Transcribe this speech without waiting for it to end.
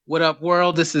What up,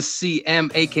 world? This is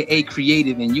CM, aka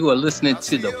Creative, and you are listening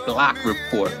to the Block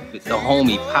Report with the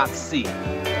homie Pop C.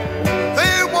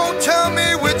 They won't tell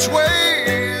me which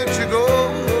way to go.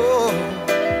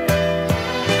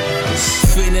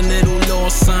 Feeling a little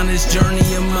lost on this journey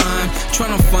of mine,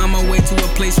 trying to find my way to a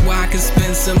place where I can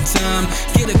spend some time.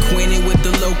 Get acquainted with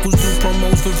the locals, do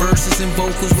promos for verses and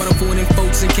vocals, while avoiding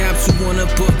folks in caps who wanna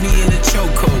put me in a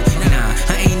chokehold. Nah,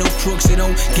 I ain't no crook, so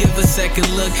don't give a second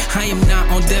look. I am not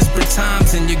on desperate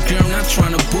times, and your girl not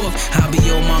trying to book. I'll be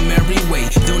on my merry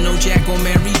way, don't know Jack or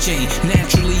Mary Jane.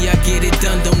 Naturally I get it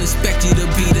done, don't expect you to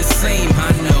be the same.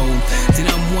 I know that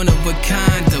I'm one of a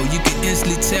kind though, you can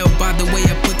instantly tell by the way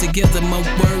I put together my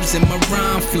words and my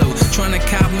rhyme flow. Trying to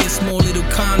cop me a small little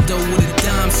condo with a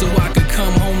dime so I could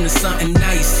come home to something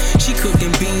nice. She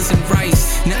cooking beans and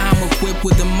rice, now I'm equipped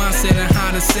with the mindset on how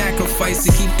to sacrifice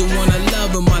to keep the one I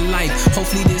love in my life.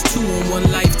 Hopefully there's two in one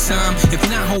lifetime, if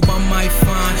not hope I might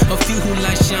find a few who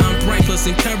light shine bright, plus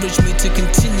encourage me to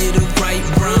continue to write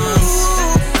rhymes.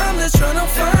 Ooh, I'm just trying to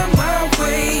find my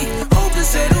way, hope to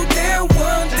settle down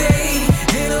one day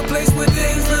in a place where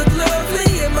things look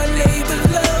lovely and my neighbors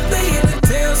love me and the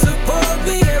town support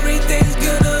me. Everything's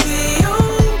gonna be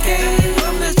okay.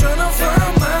 I'm just trying to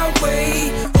find my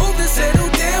way, hope to settle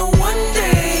down one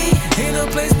day in a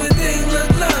place where things look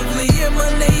lovely and my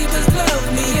neighbors love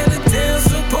me and the town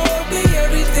support me.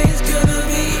 Everything's gonna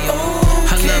be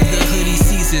okay. I love the hoodie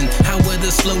season, how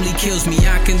weather slowly kills me.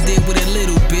 I can deal with a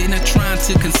little bit, not trying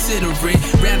to consider it.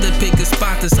 Rather pick a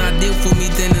spot that's ideal for me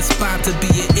than a spot to be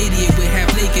an idiot with half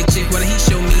naked chick while he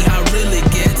show me how real it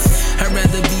gets. I'd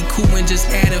rather be cool and just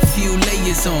add a few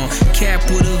layers on. Cap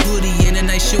with a hoodie and a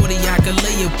nice shorty I can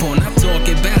lay upon. I'm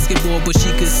talking basketball, but she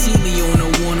could see me on a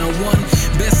one-on-one.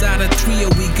 Best out of three,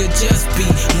 or we could just be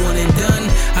one and done.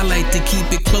 I like to keep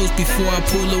it close before I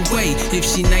pull away. If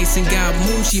she nice and got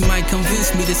moves, she might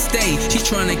convince me to stay. She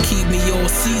trying to keep me all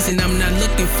season, I'm not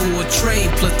looking for a trade.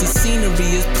 Plus the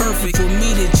scenery is perfect for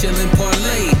me to chill and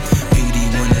parlay. Beauty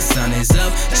when the sun is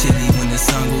up, chilly when the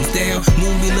sun goes down.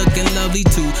 Moon be looking lovely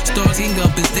too, stars hang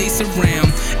up as they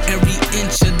surround. Every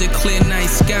inch of the clear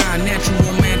night sky, natural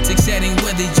romantic setting,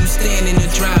 whether you standing or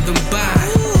driving by.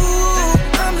 Ooh,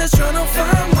 I'm just trying to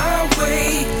find my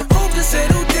way, hope to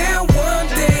settle down one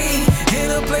day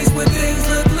in a place where things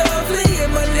look lovely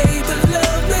and my neighbors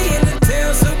love me and the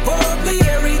town support me.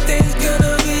 Everything's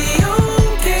gonna be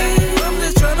okay. I'm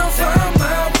just trying to find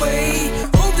my way,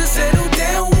 hope to settle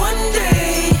down one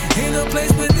day in a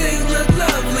place where things look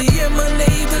lovely and my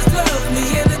neighbors love me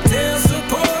and the town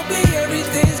support me.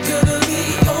 Everything's gonna be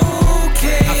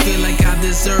okay. I feel like I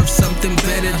deserve something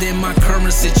better than my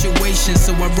current situation,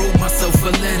 so I wrote myself a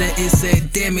letter and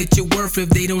said, damn it, you're worth it. If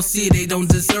they don't see it, they don't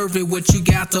deserve it. What you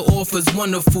got to offer's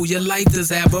wonderful, your life does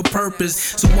have a purpose.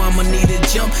 So I'ma need to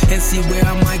jump and see where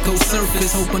I might go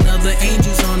surface. Hoping other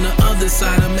angels on the other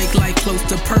side will make life close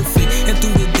to perfect. And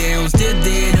through the downs, they're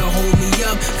there to hold me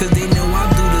up, cause they know I'll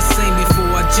do the same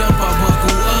before I jump, I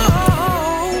buckle up.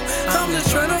 Oh, I'm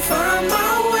just trying to find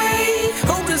my way,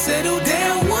 hope to settle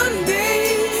down one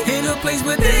day in a place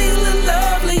where things look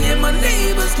lovely and my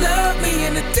neighbors love me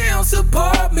and the town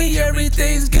support me.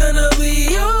 Everything's gonna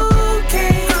be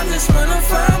okay. I just wanna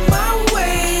find my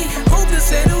way, hope to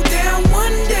settle down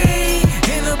one day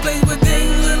in a place where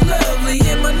things look lovely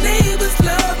and my neighbors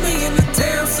love me and the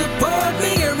town support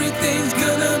me. Everything's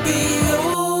gonna be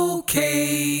okay.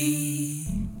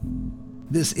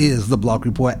 This is the Block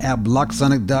Report at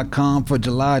blocksonic.com for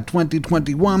July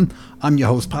 2021. I'm your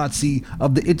host, Potsy,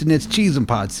 of the internet's Cheese and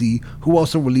Potsy, who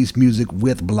also released music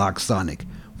with Block Sonic.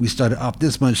 We started off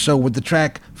this month's show with the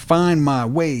track Find My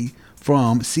Way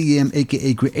from CM,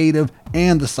 aka Creative,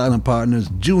 and the Silent Partners'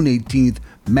 June 18th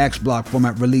Max Block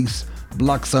format release,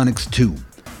 Block Sonics 2.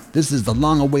 This is the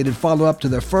long-awaited follow-up to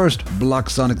their first Block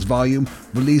Sonics volume,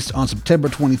 released on September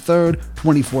 23rd,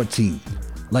 2014.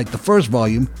 Like the first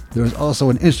volume, there is also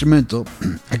an instrumental,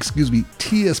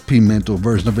 TSP mental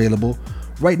version available,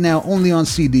 right now only on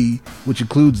CD, which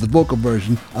includes the vocal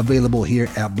version available here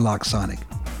at Block Sonic.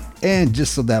 And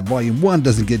just so that volume 1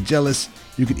 doesn't get jealous,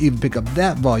 you can even pick up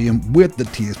that volume with the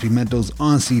TSP Mentals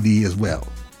on CD as well.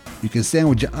 You can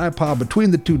sandwich your iPod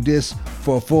between the two discs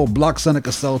for a full Block Sonic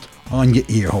assault on your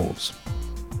ear holes.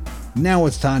 Now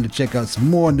it's time to check out some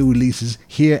more new releases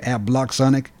here at Block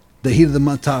Sonic, the Heat of the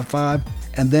Month Top 5,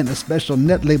 and then a special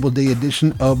Net Label Day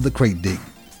edition of the Crate Dig.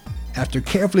 After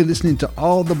carefully listening to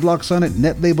all the Block Sonic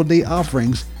Net Label Day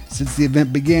offerings since the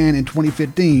event began in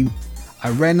 2015, I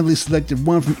randomly selected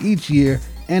one from each year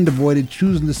and avoided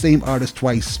choosing the same artist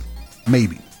twice,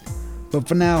 maybe. But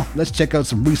for now, let's check out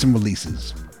some recent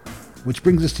releases. Which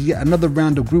brings us to yet another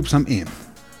round of groups I'm in.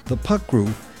 The Puck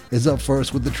Crew is up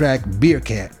first with the track Beer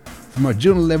Cat from our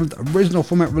June 11th original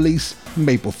format release,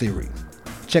 Maple Theory.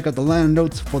 Check out the liner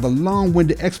notes for the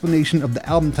long-winded explanation of the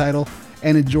album title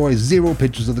and enjoy 0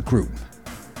 pictures of the crew.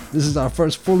 This is our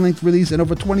first full-length release in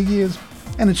over 20 years,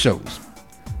 and it shows.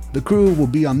 The crew will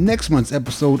be on next month's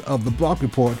episode of The Block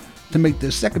Report to make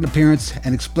their second appearance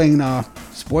and explain our,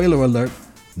 spoiler alert,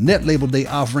 Net Label Day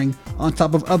offering on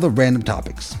top of other random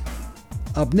topics.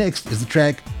 Up next is the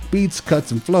track Beats,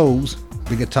 Cuts, and Flows,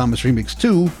 Bigger Thomas Remix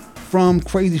 2, from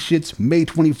Crazy Shit's May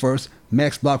 21st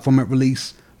Max Block format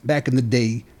release back in the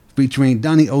day, featuring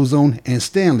Donnie Ozone and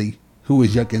Stanley, who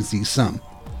is Yuck NC's son.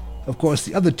 Of course,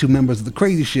 the other 2 members of the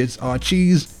Crazy Shits are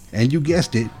Cheese, and you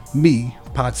guessed it, me,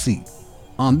 Pot C.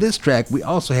 On this track, we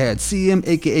also had CM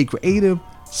aka Creative,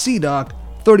 C-Doc,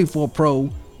 34 Pro,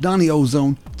 Donnie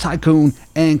Ozone, Tycoon,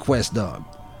 and Quest Dog.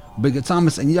 Bigger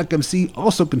Thomas and Yuck MC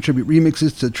also contribute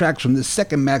remixes to tracks from this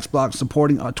second Max Block,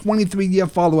 supporting our 23-year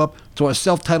follow-up to our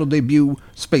self-titled debut,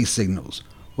 Space Signals,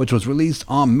 which was released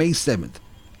on May 7th.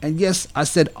 And yes, I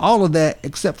said all of that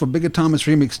except for Bigger Thomas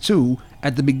Remix 2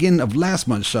 at the beginning of last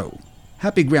month's show.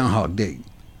 Happy Groundhog Day.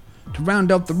 To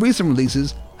round out the recent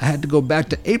releases, I had to go back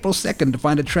to April 2nd to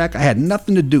find a track I had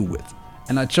nothing to do with,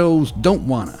 and I chose Don't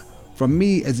Wanna, from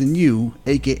Me As In You,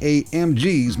 aka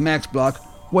MG's Max Block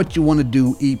What You Wanna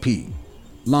Do EP.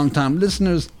 Longtime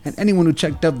listeners and anyone who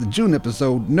checked out the June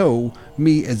episode know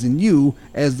Me As In You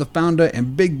as the founder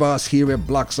and big boss here at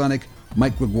Block Sonic,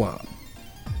 Mike Gregoire.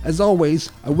 As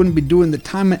always, I wouldn't be doing the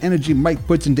time and energy Mike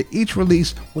puts into each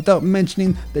release without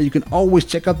mentioning that you can always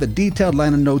check out the detailed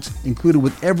liner notes included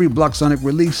with every Block Sonic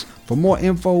release for more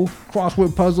info,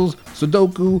 crossword puzzles,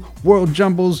 Sudoku, world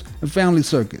jumbles, and family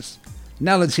circus.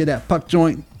 Now let's hear that puck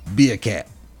joint, Beer Cat.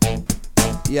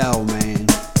 Yo, man.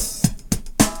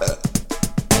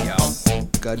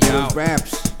 Gotta do those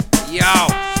raps. Yo.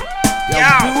 Do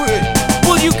it.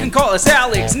 Well, you can call us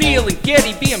Alex, Neil, and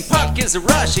Getty. Being Puck is a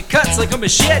rush, it cuts like a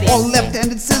machete. Or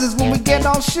left-handed scissors when we get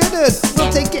all shitted.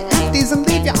 We'll take your empties and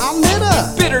leave you all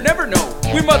litter. Bitter never know,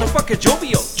 we motherfucking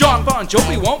jovial. John Bon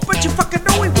Jovi won't, but you fucking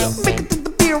know he will. Make it to the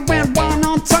beer and wine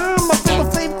on time. A full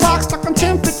of flavor clock stuck on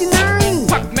 10:59.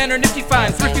 Puck men are nifty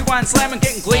fine, thrifty wine slamming,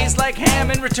 getting glazed like ham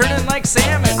and returning like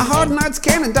salmon. A hard night's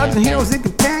cannon, dodging heroes and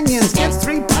companions. Gets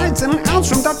 3 pints and an ounce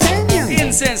from D'Artagnan.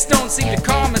 Incense don't seem to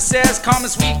calm us, says calm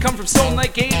as we come from Stone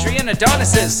Lake Adrian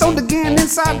Adonis. Sold again,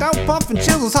 inside out, puffin'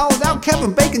 chisels, hollowed out,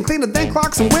 Kevin Bacon, cleaner than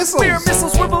clocks and whistles. We're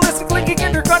missiles, we're ballistic, linking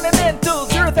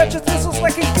intercontinentals. Earth etches missiles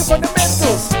like in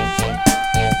fundamentals.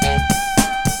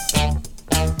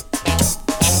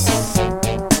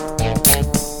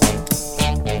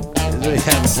 Let me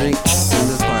have a drink in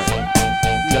this part.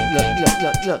 Look.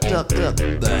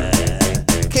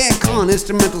 Can't con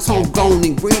instrumentals, homegrown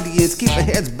ingredients. Keep our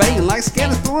heads banging like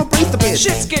scanners throwing brains to bits.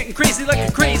 Shit's getting crazy like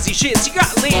a crazy shit. You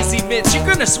got lazy mitts, you're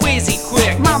gonna swazy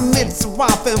quick. My mitts are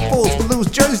off and fools for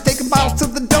loose jerseys, taking bottles to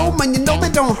the dome, and you know they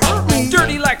don't hurt me.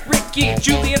 Dirty like Ricky,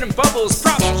 Julian, and Bubbles.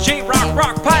 Props to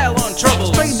J-Rock, pile on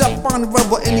trouble. Straight up on the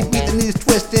rubber, any beat that needs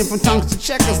twisting. From tongues to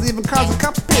checkers, leaving cars and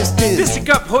cups pissed in. Pistic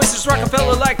up hoisters,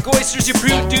 Rockefeller like oysters. You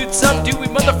prude dude, subdue, we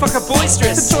motherfucker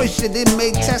boisterous. The choice shit it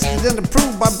made tested and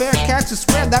approved by Bearcats who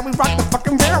swear that we rock the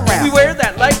fucking rare rap. We wear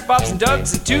that like Bobs and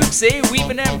Dougs and Dukes, eh?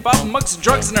 Weaving and bobbing mugs and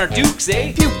drugs in our Dukes,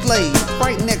 eh? Puke laid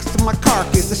right next to my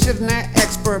carcass. The shit in that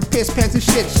expert, piss pants and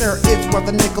shit shirt. It's worth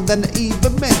a nickel than the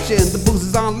even mention. The booze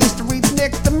is on lease to reach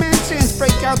next dimensions.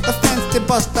 Break out the fence to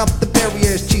bust up the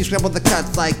barriers. Chiefs rebel the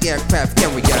cuts like aircraft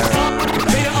carrier.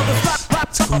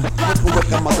 With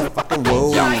the motherfucking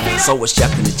road. So it's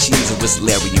Chuck and the Cheese, it was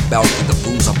Larry and Balky. The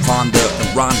booze I'm fond of, and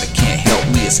Rhonda can't help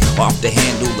me. It's off the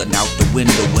handle and out the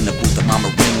window. In the booth, I'm on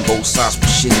a rainbow sauce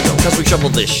with Shindo. Cause we shovel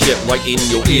this shit right in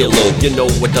your earlobe. You know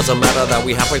it doesn't matter that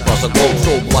we halfway across the globe.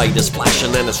 Strobe light is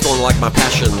flashing and it's strong like my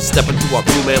passion. Step into our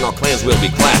crew, man, our clans will be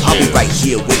clashing. I'll be right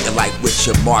here waiting like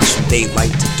Richard Marx. From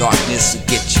daylight to darkness to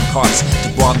get your carts. To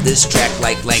bomb this track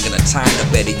like Langan a time. Or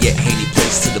better yet, Haney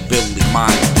place to the building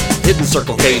mine. Hidden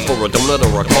Circle K for a donut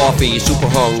or a coffee. Super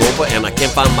hungover and I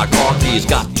can't find my car keys.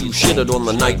 Got too shitted on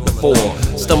the night before.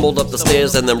 Stumbled up the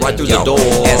stairs and then right through the door.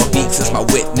 As Beaks is my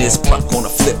witness, Puck gonna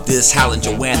flip this. Hal and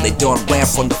Joanne, they done ran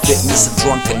from the fitness and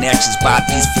drunken actions by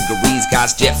these figurines.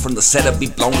 God's jet from the setup be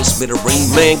blown to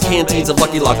smithereens. Man, canteens of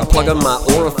Lucky Lock, a plug in my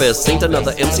orifice. Ain't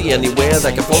another MC anywhere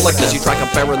that can flow like this. You try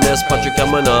comparing this, but you're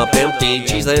coming up empty.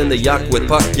 Cheese in the Yuck with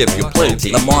Puck, give you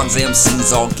plenty. Lamont's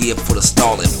MC's all geared for the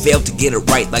stalling. Failed to get it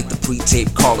right like the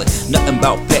pre-tape calling. Nothing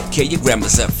about pet care, your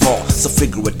grandma's at fault. So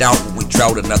figure it out when we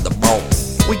drought another ball.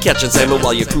 We catching salmon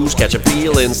while your crews catching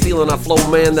feelings. Stealing our flow,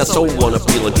 man, that's so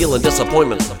unappealing. Dealing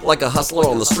disappointment like a hustler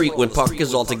on the street. When Puck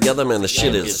is all together, man, the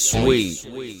shit is sweet.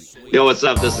 Yo, what's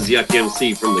up? This is Yuck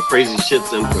MC from the Crazy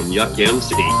Shits and from Yuck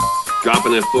MC.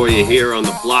 Dropping it for you here on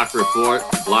the Block Report,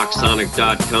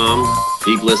 blocksonic.com.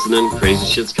 Keep listening. Crazy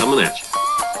Shit's coming at you.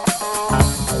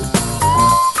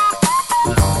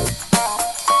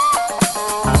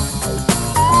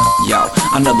 Yo,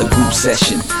 another group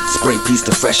session. Spray piece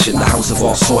to freshen the house of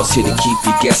all sorts here to keep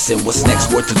you guessing. What's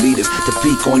next? Word to leaders, to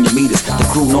peak on your meters. The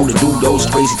crew know to do those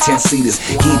crazy 10-seaters.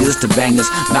 Heaters to bangers,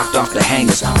 knocked off the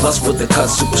hangers. Plus with the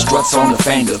cuts, super struts on the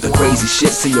fingers. The crazy shit,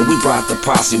 see ya, we brought the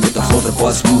posse with the flow that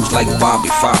bust moves like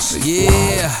Bobby Fosse.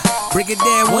 Yeah, break it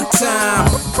down one time,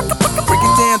 break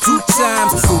it down two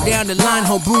times. Go down the line,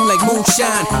 home brew like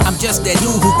moonshine. I'm just that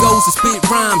dude who goes to spit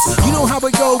rhymes. You know how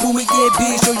it go when we get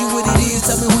big, show you what it is.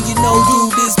 Tell me who you know,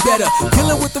 do this better.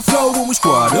 Killin' with the flow when we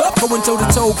squad up, going toe to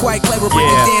toe, quite clever. Break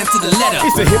it down to the letter.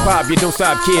 It's a hip hop, you don't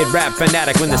stop kid, rap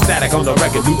fanatic. When the static on the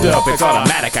record looped up, it's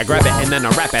automatic. I grab it and then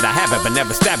I rap it. I have it, but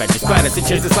never stab it. Just splatter the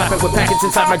chance to slap it with packets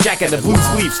inside my jacket. The blue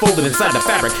sleeves folded inside the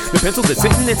fabric. The pencil that's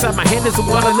sitting inside my hand is a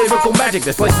wand of lyrical magic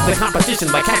that slices the competition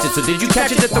like hatchet. So did you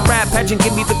catch it at the rap pageant?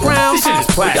 Give me the crown. This shit is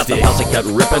plastic. We got the posse cut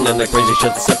ripping and the crazy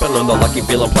shit sipping on the lucky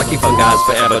feeling plucky fun guys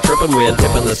forever tripping. We're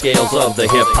tipping the scales of the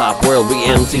hip hop world. We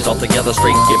MCs all together,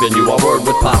 straight giving you a word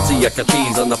with posse, yucca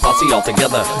cheese and the posse all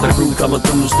together. The crew coming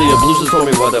through, Steel Blues has told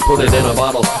me where to put it in a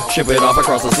bottle, ship it off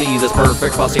across the sea. This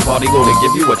perfect posse party gonna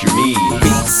give you what you need.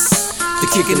 Beats, the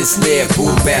kick in the snare,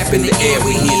 boom bap in the air.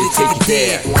 We here to take it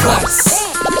there. Cuts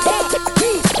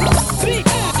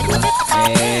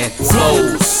and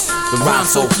flows. The rhyme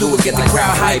so fluid, get the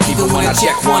crowd hype even when I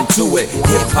check 1, 2 it.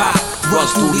 Hip hop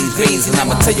runs through these veins, and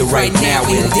I'ma tell you right now,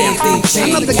 ain't a damn thing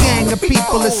changed. Another gang of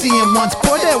people is seeing once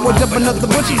put it. We're jumping up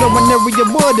the bushes over area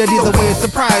wood. Either way, it's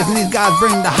surprising. These guys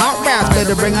bring the hot raps.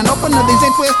 Better bring an opener. These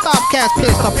ain't twist off cats,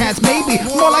 pissed off pants, maybe.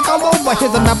 More like all over.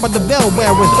 Here's a map of the bill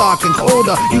where it's dark and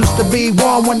colder. Used to be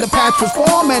warm when the patch was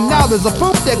formed, and now there's a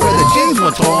poop deck where the jeans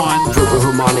were torn. Verbal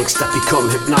harmonics that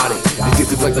become hypnotic,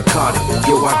 addictive like narcotic.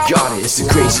 Yo, I got it. It's the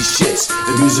crazy shits,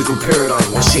 the musical paradigm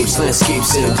that shapes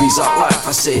landscapes and breathes out life.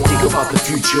 I say, think about the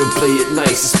future and play it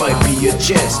nice. This might be a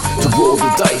chance to roll the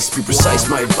dice. Be precise,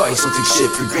 my advice. Don't take shit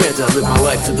for granted. I live my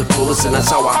life to the fullest, and that's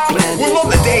how I planned it. Well,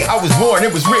 on the day I was born, it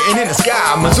was written in the sky.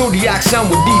 My zodiac sign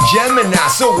would be Gemini,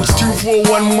 so it's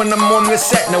 2-4-1 when I'm on the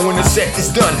set. Now when the set is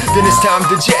done, then it's time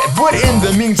to jet. But in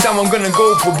the meantime, I'm gonna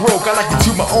go for broke. I like to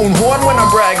toot my own horn when I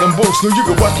brag and boast. No, you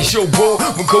can watch the show go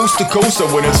from coast to coast. So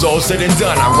when it's all said and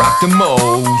done, I rock the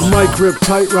most. Mic grip,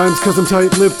 tight rhymes, cause I'm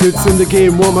tight-lipped. It's in the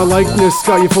game, want my likeness.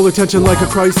 Got you full attention like a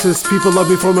crisis. People love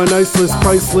me for my niceness,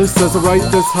 priceless as I write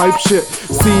this hype shit.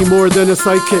 See more than a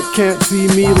sidekick, can't see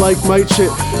me like might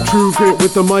shit. True grit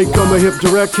with the mic on my hip,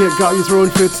 direct hit. Got you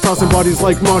throwing fits, tossing bodies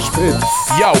like mosh pits.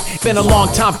 Yo, been a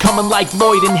long time coming like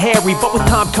Lloyd and Harry, but with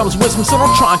time comes wisdom, so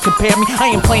don't try and compare me. I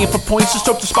ain't playing for points, just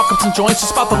hope to spark up some joints.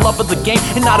 Just about the love of the game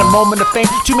and not a moment of fame.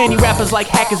 Too many rappers like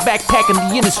hackers backpacking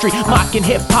the industry, mocking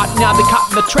hip-hop, now they caught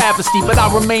in the travesty. But I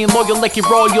remain loyal like your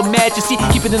royal majesty,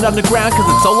 keeping it underground cause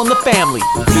it's all in the family.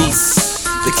 Beats,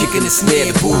 the kick in the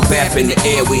snare, the boom bap in the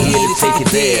air. We here to take it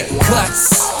there.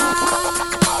 Cuts,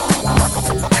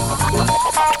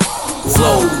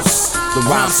 flows, the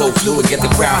rhyme so fluid, get the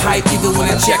crowd hype even when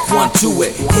I check 1, 2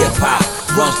 it. Hip hop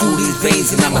runs through these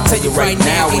veins, and I'ma tell you right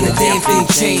now, ain't a damn thing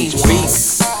changed.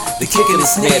 Beats, the kick in the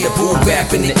snare, the boom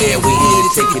bap in the air. We here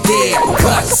to take it there.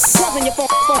 Cuts,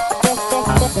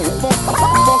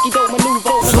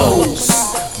 flows,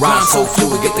 rhyme so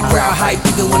fluid, get the crowd hype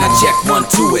even when I check 1,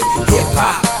 2 it. Hip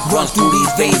hop runs through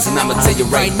these veins, and I'ma tell you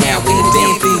right now, ain't a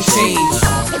damn thing changed.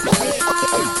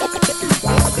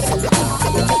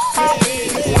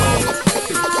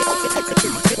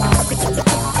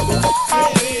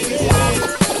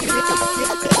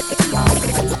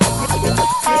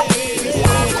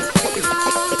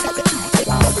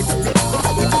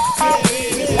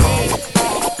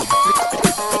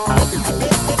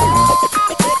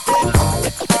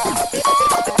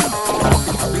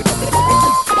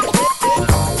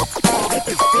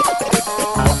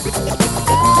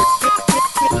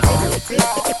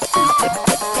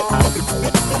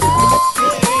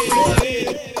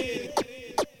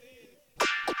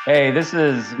 Hey, this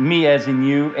is me as in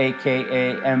you,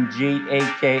 aka MG,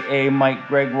 aka Mike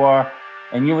Gregoire,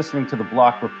 and you're listening to The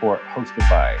Block Report, hosted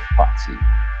by Potsy.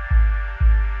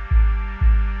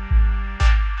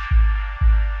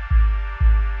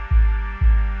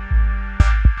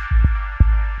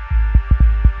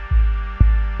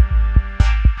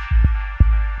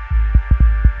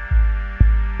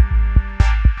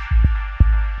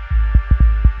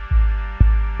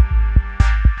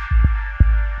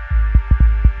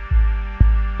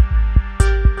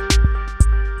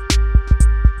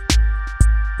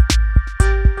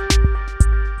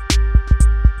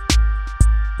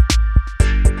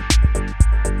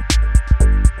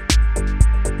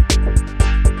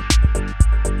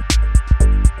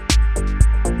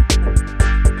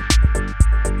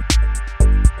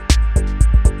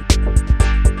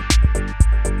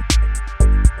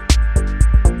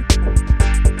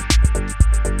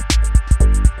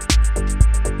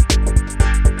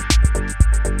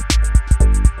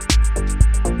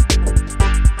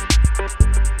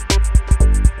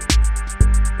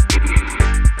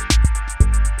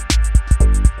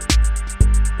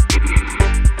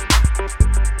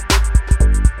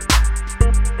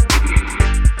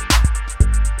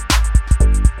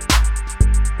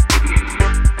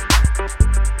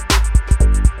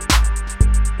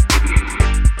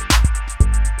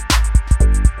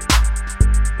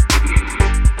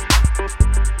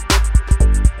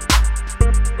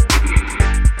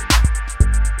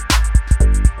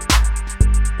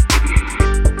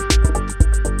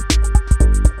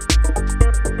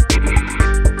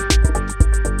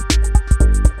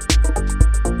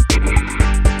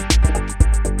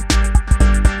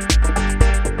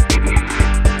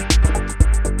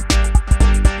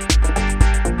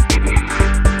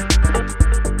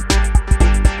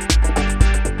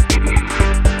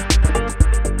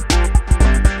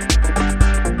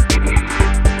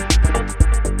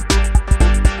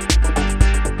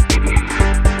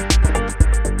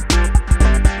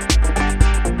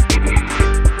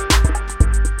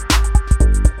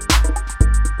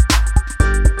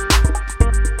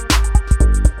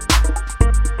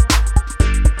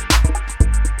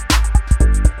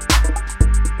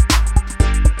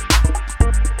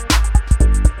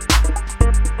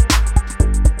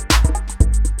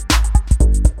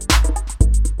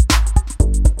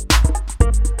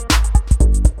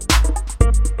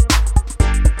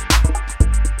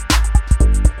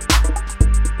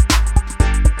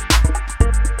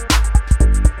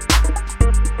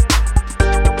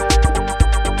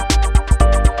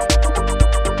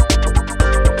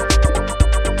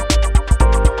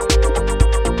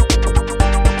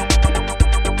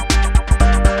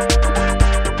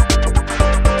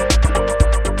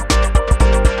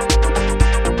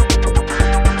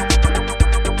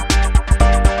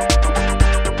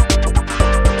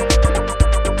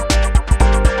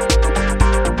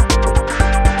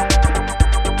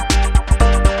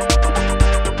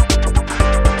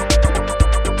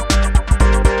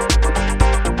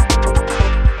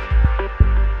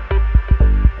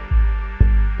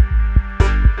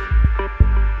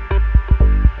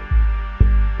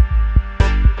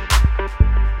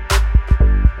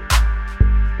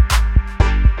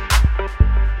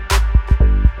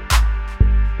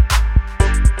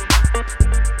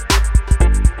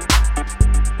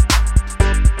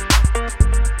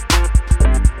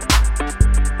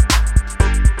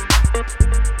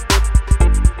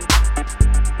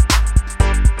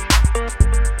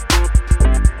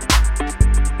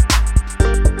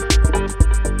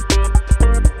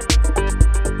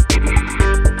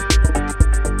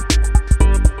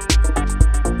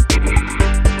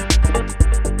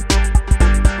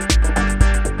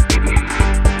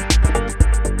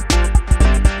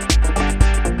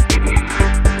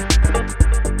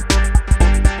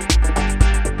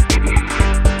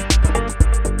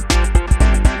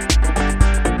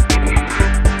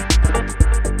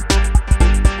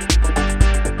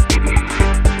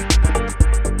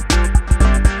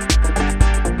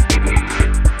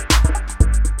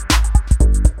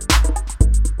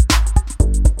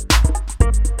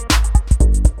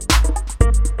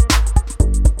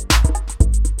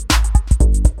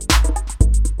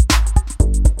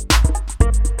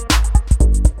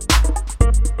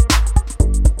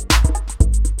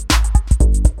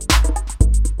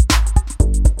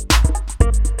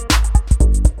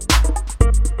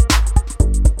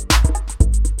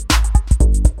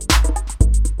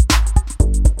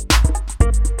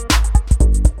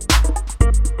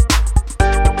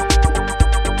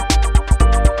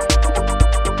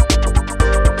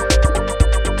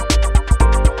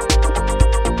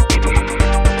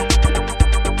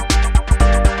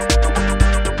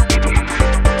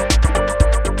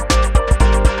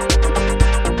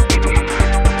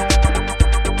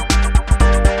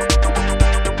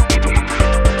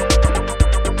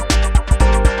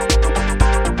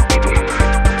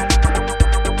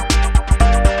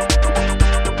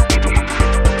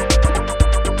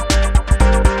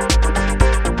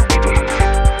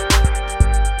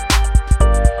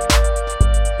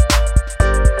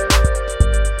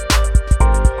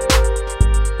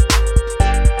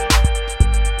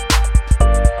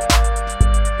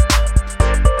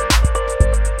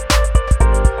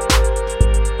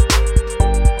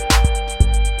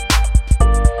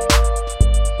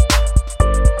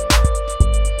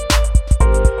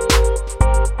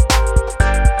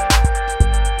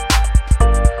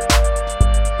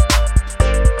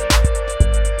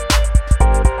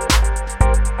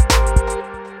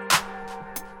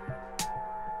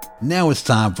 Now it's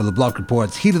time for the Block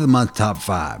Report's Heat of the Month Top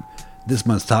 5. This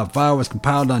month's Top 5 was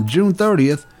compiled on June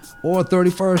 30th or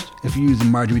 31st if you're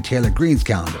using Marjorie Taylor Greene's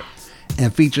calendar,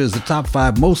 and features the top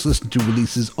 5 most listened to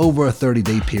releases over a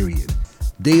 30-day period.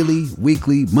 Daily,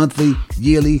 weekly, monthly,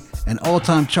 yearly, and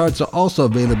all-time charts are also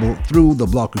available through the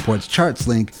Block Report's charts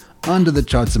link under the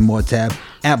Charts and More tab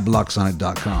at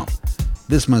blocksonic.com.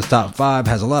 This month's Top 5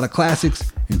 has a lot of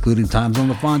classics, including Times on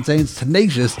LaFontaine's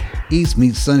tenacious East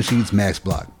Meets Sunsheet's Max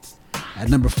Block. At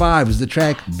number 5 is the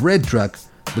track Bread Truck,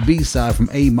 the B-side from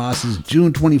A. Moss's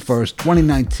June 21st,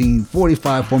 2019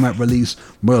 45 format release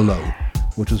Merlot,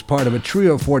 which was part of a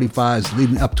trio of 45s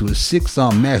leading up to his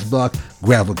 6-song Max Block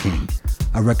Gravel King.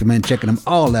 I recommend checking them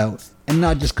all out, and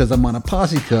not just because I'm on a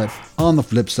posse cut on the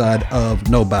flip side of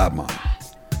No Bob Marley.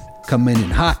 Coming in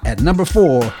hot at number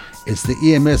 4, it's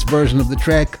the EMS version of the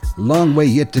track Long Way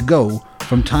Yet to Go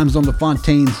from Times on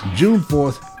LaFontaine's June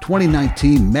 4th,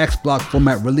 2019 Max Block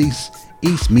format release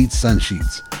East Meets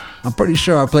Sunsheets. I'm pretty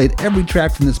sure I played every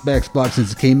track from this Max Block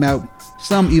since it came out,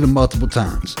 some even multiple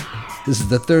times. This is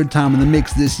the 3rd time in the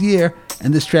mix this year,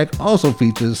 and this track also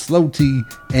features Slow T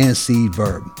and Seed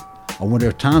Verb. I wonder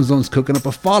if Time Zone's cooking up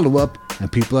a follow-up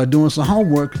and people are doing some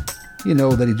homework. You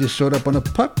know that he just showed up on a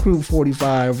Puck Crew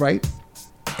 45, right?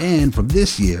 And from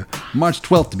this year, March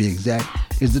 12th to be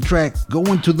exact, is the track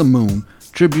Going to the Moon,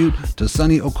 tribute to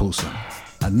Sonny Okosa.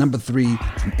 At number 3,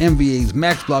 from MVA's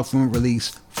Max Block format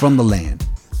release From the Land.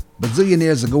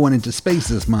 Bazillionaires are going into space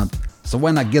this month, so why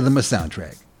not give them a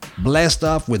soundtrack? Blast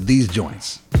off with these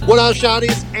joints. What up, shawty?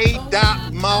 It's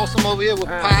A. Moss. I'm over here with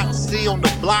Pot C on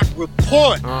the Block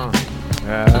Report.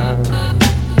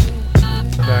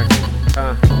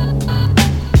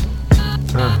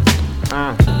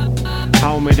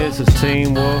 Homie, this is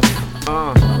Teen Wolf.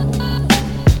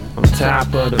 On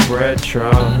top of the bread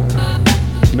truck.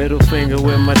 Middle finger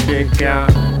with my dick out.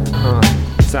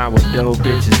 Sourdough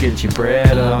bitches get your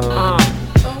bread up.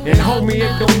 And homie,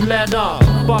 it don't let up.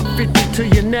 Buck 50 to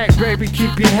your neck, baby,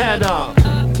 keep your head up.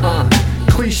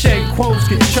 Cliche quotes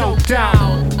get choked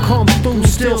out. Come through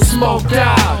still smoked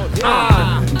out.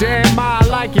 Damn, I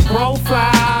like your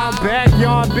profile.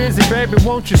 Backyard busy, baby,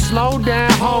 won't you slow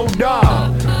down? Hold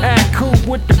up. Act cool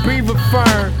with the beaver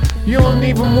fur. You don't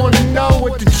even wanna know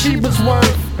what the cheapest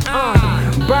worth.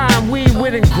 Buying weed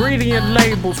with ingredient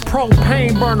labels.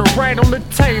 Propane burner right on the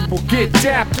table. Get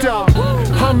dapped up.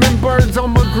 Hummingbirds on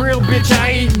my grill, bitch,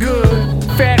 I eat good.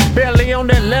 Fat belly on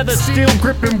that leather, still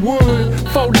gripping wood.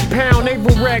 40-pound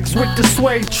Averex with the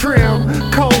suede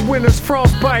trim. Cold winters,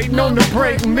 frostbiting on the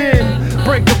brake men.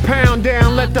 Break a pound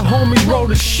down, let the homie roll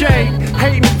the shake.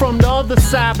 Hating from the other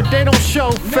side, but they don't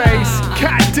show face.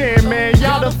 Goddamn, man,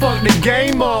 y'all done fucked the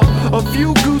game up. A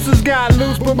few gooses got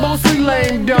loose, but mostly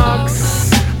lame ducks.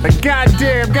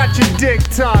 Goddamn, got your dick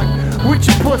tucked with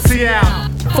your pussy out.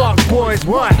 Fuck boys,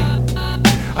 what?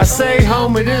 I say,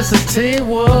 homie, this is Teen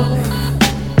Wolf.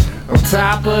 On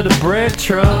top of the bread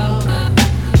truck.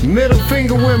 Middle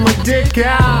finger with my dick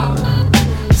out.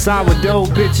 Sourdough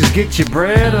bitches get your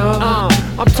bread up.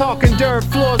 I'm talking dirt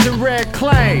floors and red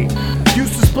clay.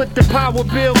 Used to split the power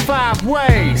bill 5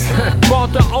 ways.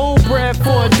 Bought the old bread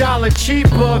for $1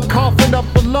 cheaper. Coughing up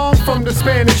a lung from the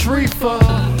Spanish reefer.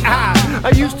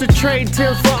 I used to trade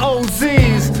Tims for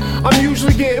OZs. I'm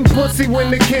usually getting pussy when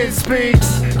the kid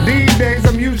speaks. These days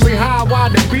I'm usually high while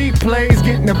the beat plays.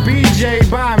 Getting a BJ,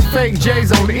 buying fake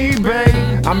J's on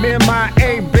eBay. I'm in my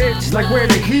A, bitch, like where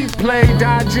the Heat play.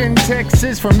 Dodging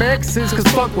Texas from exes, cause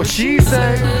fuck what she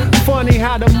say. Funny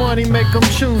how the money make them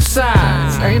choose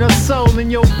sides. Ain't a soul in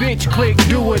your bitch click,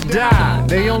 do or die.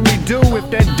 They only do if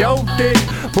that dope thick.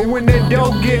 But when that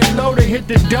dope get low, they hit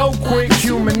the dope quick.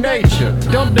 Human nature.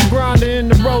 Dump the grinder in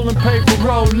the rolling paper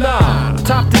roller.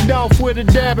 Topped it off with a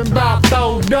dab and bout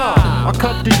throwed up. I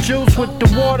cut the juice with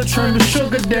the water, turn the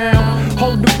sugar down.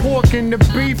 Hold the pork and the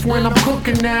beef when I'm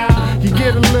cooking now. You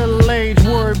get a little age,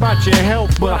 worried about your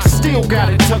health, but I still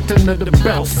got it tucked under the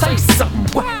belt. Say something,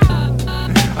 what?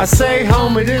 I say,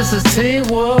 homie, this is Teen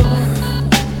Wolf.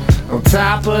 On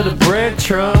top of the bread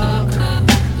truck.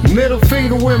 Middle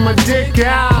finger with my dick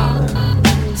out.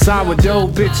 Sourdough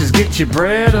bitches get your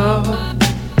bread up.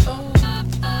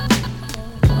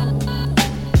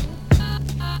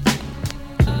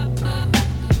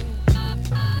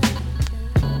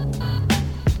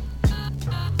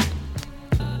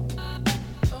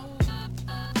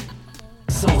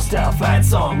 Soul style fight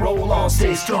song, roll on,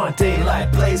 stay strong,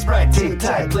 daylight, blaze bright, tick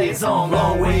tight, blaze on,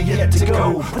 long way yet to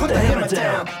go. Put the hammer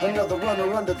down, another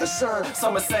runner under the sun.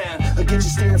 Summer sound, get your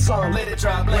stance on, let it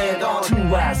drop, land on. 2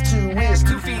 eyes, 2 ears,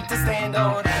 2 feet to stand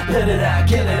on. Let it out,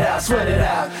 get it out, sweat it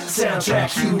out.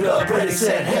 Soundtrack queued up, ready,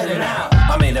 set, heading out.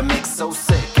 I made a mix so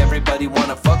sick, everybody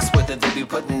wanna fucks with it. They be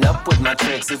putting up with my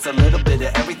tricks. It's a little bit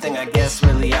of everything, I guess.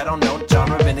 Really, I don't know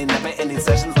genre, really never ending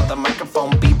sessions with a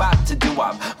microphone. Bebop to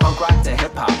doo-wop, punk rock to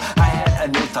hip hop. I had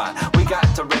a new thought, we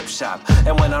got to rip shop.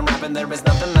 And when I'm rapping, there is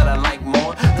nothing that I like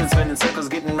more than spinning circles,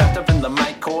 getting wrapped up in the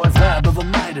mic chords. Vibe of a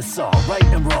Midas saw, right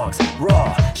and wrongs,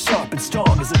 raw, sharp and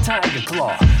strong as a tiger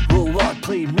claw. Roll on,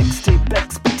 play mixtape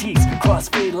expertise,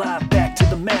 crossfade live back to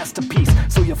the masterpiece.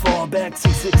 So you fall back,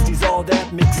 C60s, all that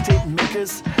mixtape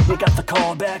makers, they got the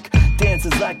call back.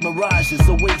 Dances like mirages,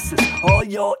 oasis. All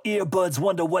your earbuds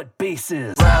wonder what bass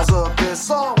is. Rise up this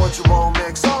song, what you want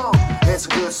mix on? It's a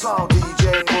good song,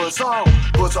 DJ puts on.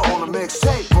 Puts it on a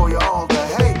mixtape for you all to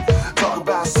hate. Talk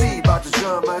about C, about to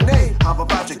germinate. I'm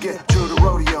about to get to the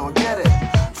rodeo and get it.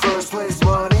 First place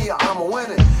money, I'ma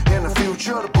win it. In the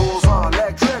future, the Bulls are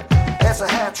electric. It's a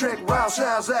hat trick, round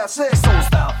sounds, that's it. Soul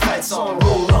style, fight song,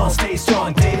 roll on, stay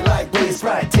strong, daylight, blaze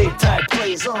bright, tape tight,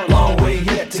 blaze on. Long way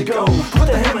yet to go. Put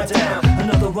the hammer down,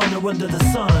 another runner under the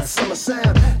sun. Summer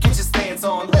sound, get your stance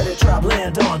on, let it drop,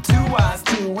 land on. 2 eyes,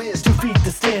 2 ears, 2 feet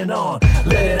to stand on.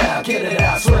 Let it out, get it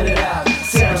out, sweat it out.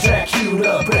 Soundtrack queued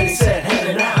up, ready, set,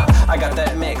 heading out. I got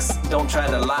that mix, don't try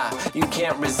to lie. You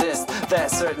can't resist that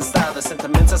certain style. The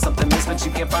sentiments are something miss, but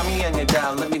you can't find me on your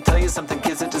dial. Let me tell you something,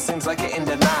 kids, it just seems like you're in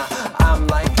denial. I'm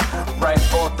like, right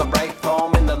forth the right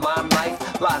poem in the limelight.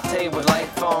 Latte with light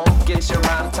foam, get your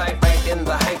rhyme tight right in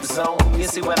the hype zone. You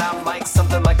see what I'm like,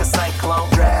 something like a cyclone.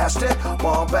 Drastic,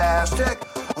 bombastic,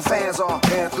 fans are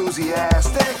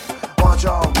enthusiastic. Want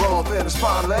y'all roll up in the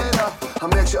spot later? I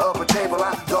mix you up a table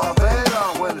like Darth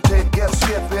Vader. When the tape gets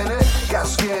skip in it, got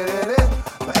skin in it.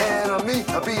 My enemy,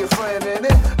 I'll be a friend in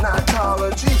it.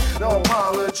 Nightology, no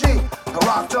apology. I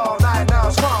rocked all night, now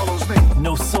it follows me.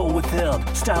 No soul withheld,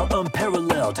 style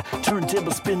unparalleled.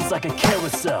 Turntable spins like a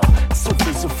carousel.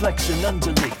 Surface reflection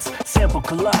undulates. Sample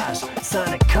collage,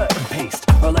 sonic cut and paste.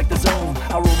 Or like the zone,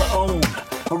 I roll my own.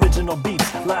 Original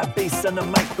beats, live bass on the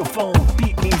microphone.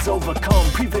 Beat means overcome,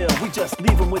 prevail. We just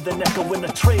leave them with an echo in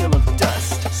a trail of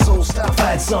dust. Soul style,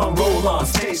 fight song, roll on,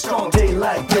 stay strong.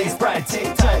 Daylight, blaze bright,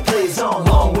 tape tight, blaze on.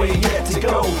 Long way yet to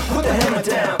go. Put the hammer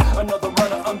down, another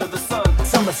runner under the sun.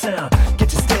 Summer sound,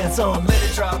 get your stance on, let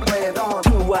it drop, land on.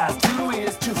 2 eyes, 2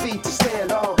 ears, 2 feet to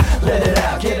stand on. Let it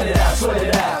out, get it out, sweat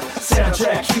it out.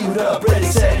 Soundtrack queued up, ready,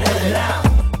 set, heading out.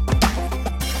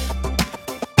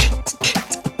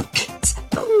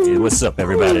 Hey, what's up,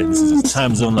 everybody? This is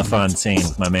Time Zone LaFontaine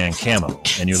with my man Camo,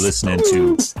 and you're listening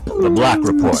to The Block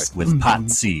Report with Pot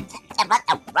C.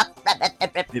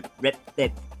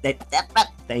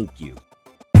 Thank you.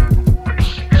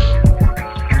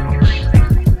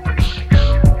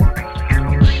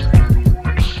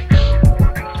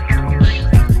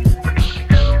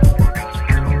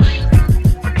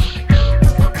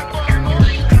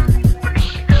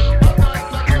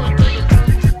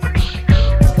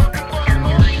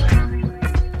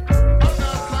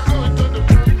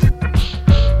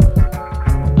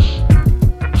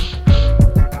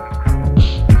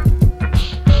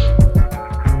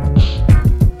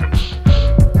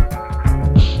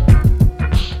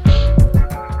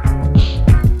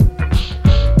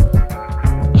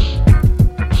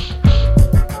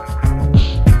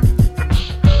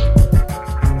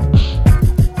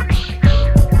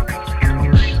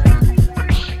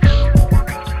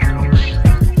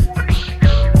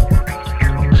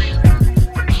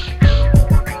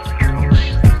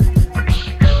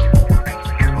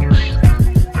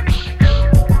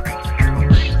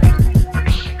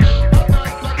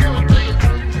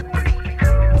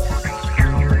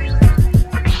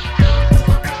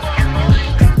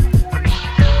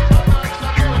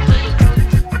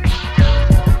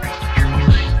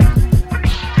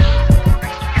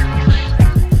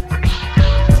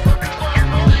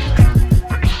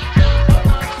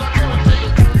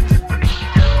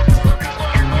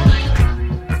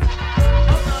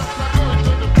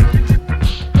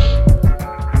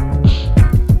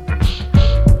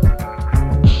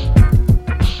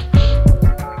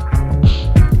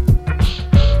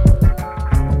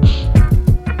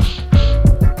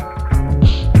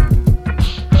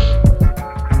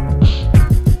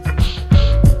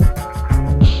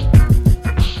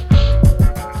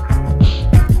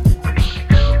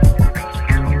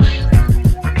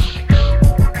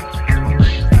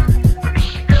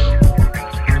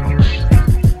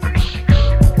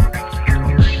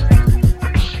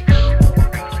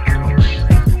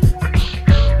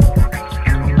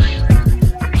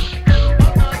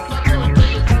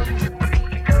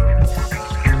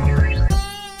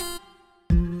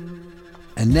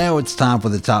 And now it's time for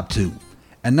the top 2.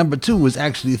 And number 2 is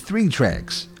actually 3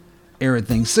 tracks.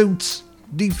 Everything Suits,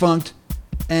 Defunct,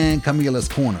 and Camila's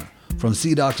Corner from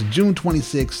C-Doc's June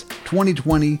 26,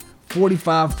 2020,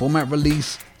 45 format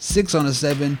release, 6 on a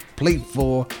 7, plate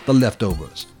 4, The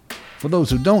Leftovers. For those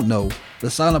who don't know, the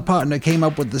Silent Partner came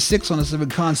up with the 6 on a 7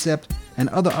 concept, and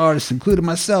other artists, including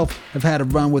myself, have had a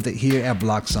run with it here at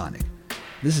Block Sonic.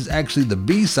 This is actually the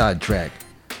B-side track.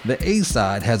 The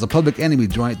A-side has a Public Enemy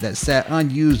joint that sat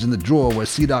unused in the drawer where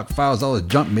C-Doc files all his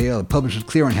junk mail and Publishers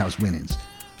Clearinghouse winnings,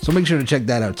 so make sure to check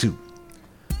that out too.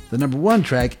 The number 1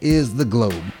 track is The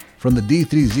Globe, from the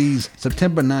D3Z's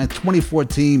September 9,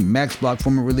 2014 Max Block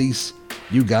format release,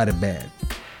 You Got It Bad.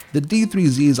 The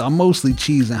D3Zs are mostly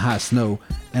Cheese and Hot Snow,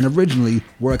 and originally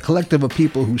were a collective of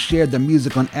people who shared their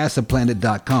music on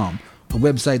AcidPlanet.com, a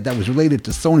website that was related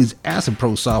to Sony's Acid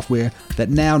Pro software that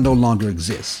now no longer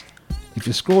exists. If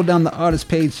you scroll down the artist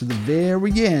page to the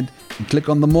very end and click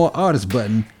on the More Artists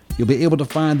button, you'll be able to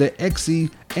find their XC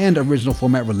and original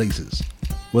format releases.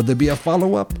 Will there be a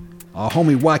follow-up? Our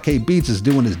homie YK Beats is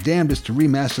doing his damnedest to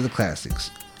remaster the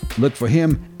classics. Look for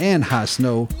him and Hot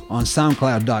Snow on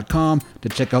SoundCloud.com to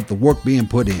check out the work being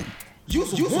put in.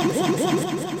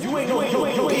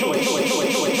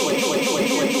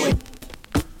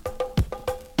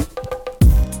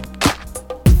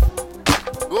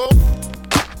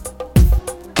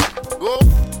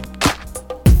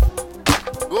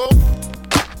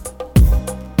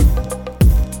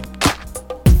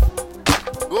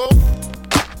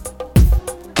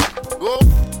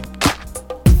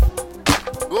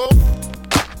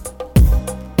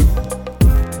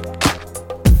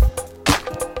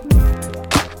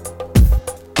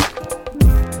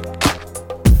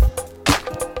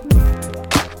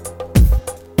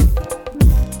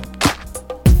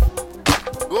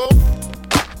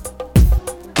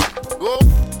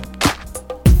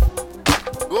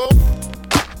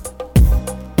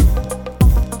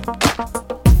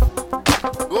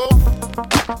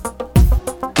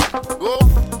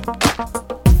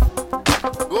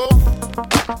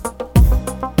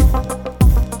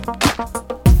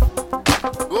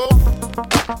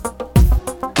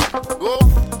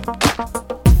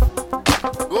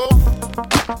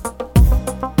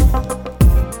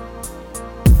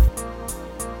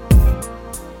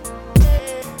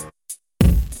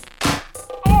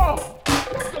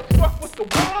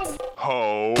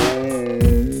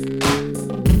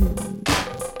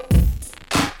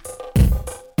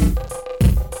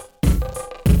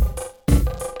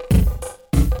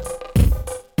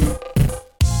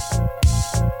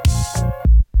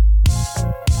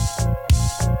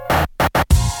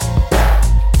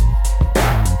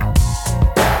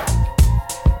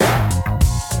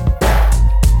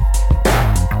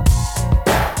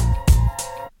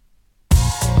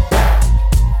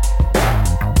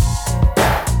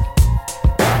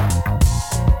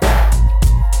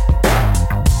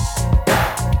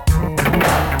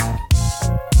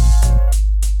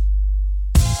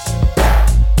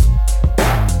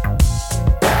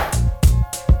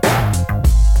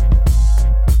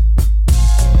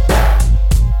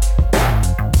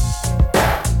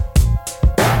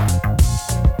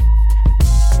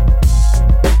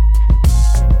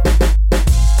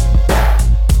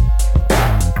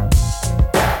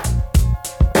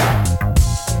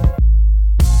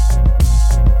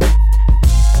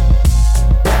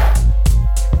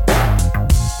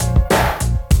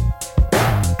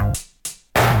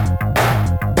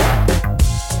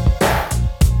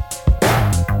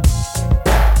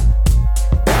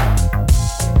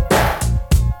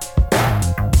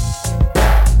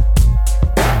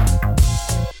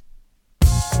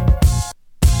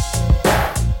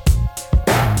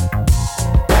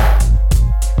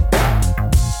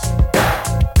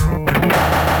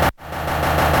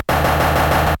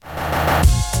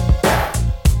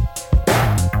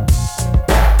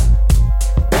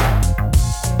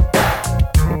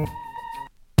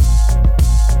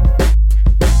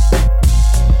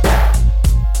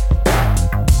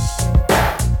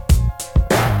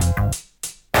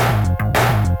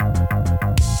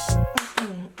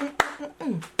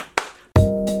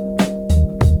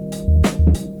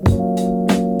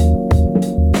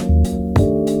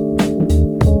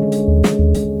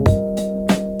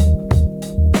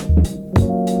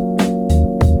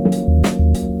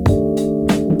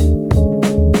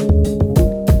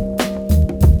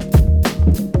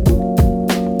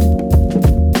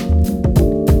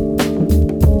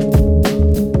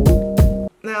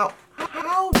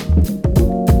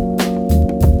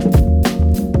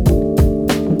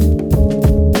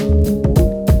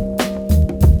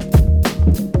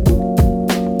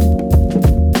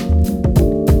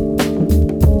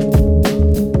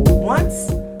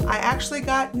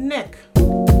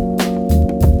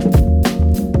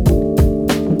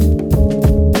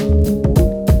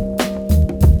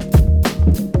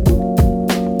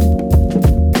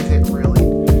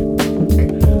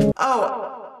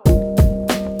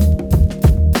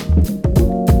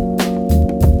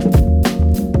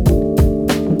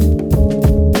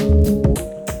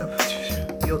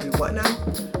 You'll be what now?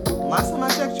 Last time I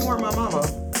checked, you weren't my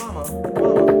mama.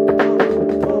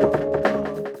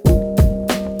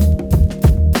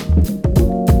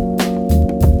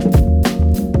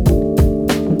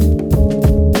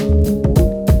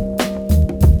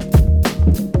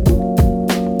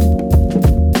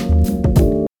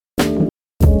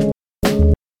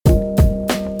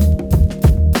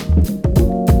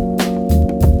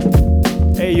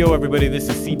 Yo, everybody, this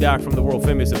is C-Doc from the world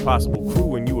famous Impossible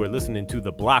Crew, and you are listening to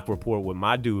The Block Report with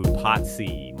my dude, Pot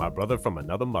C, my brother from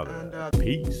another mother.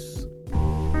 Peace.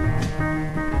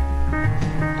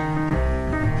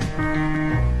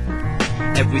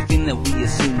 Everything that we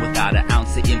assume without an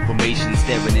ounce of information,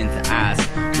 staring into eyes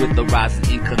with the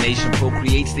rising inclination,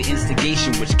 procreates the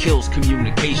instigation which kills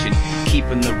communication,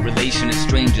 keeping the relation as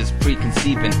strangers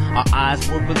preconceiving. Our eyes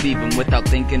were believing without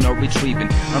thinking or retrieving.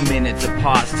 A minute to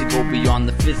pause to go beyond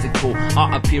the physical.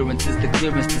 Our appearance is the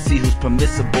clearance to see who's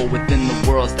permissible within the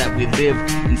worlds that we live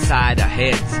inside our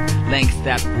heads. Lengths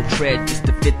that will tread just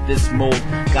to fit this mold,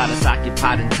 got us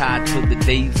occupied and tied to the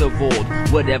days of old.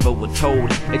 Whatever we're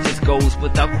told, it just goes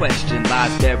without question.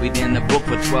 Lies buried in a book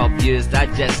for 12 years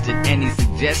digested. Any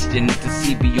suggestion to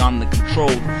see beyond the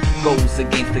control goes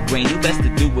against the grain. You best to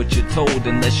do what you're told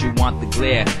unless you want the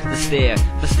glare, the stare,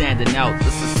 for standing out.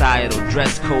 The societal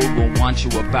dress code won't want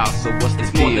you about, so what's the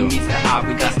deal? More than meets the eye,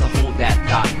 we got to hold that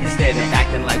thought. Instead of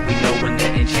acting like we know when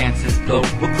the enchances blow,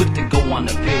 we're quick to go on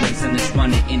appearance and it's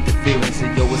running interference.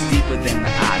 And yo, it's deeper than the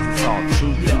eyes, it's all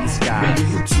truth in the sky.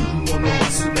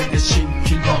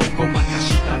 ごまか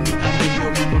した見た目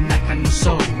よりも中の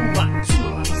層は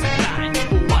世界に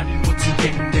終わりを告げ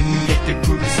て見えて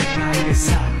くる世界へ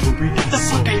さ飛び出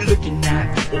そう What the fuck are you looking at?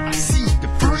 Oh, I see the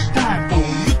first time for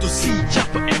you to see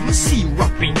Chopper MC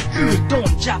rapping good.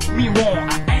 Don't jump me wrong,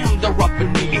 I am the rapper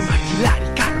me. 今キラリ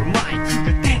光るマイク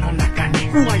が手の中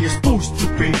に Who are you supposed to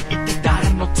be? 一体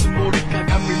誰のつもり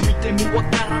鏡見てもわ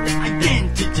からない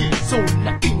Identity そん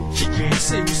なインチキ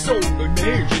戦争のイメ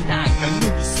ージなんか脱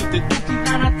ぎ捨て時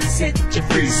ならset you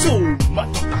free そうま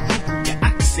とった服や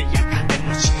アクセや金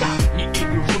の下にい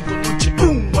る本当の自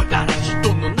分は誰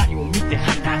人の何を見て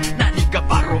判断何が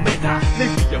バロメーターネ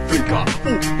ビやフィガー Oh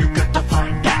you gotta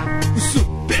find out 薄っ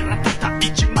ぺらたった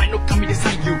一枚の紙で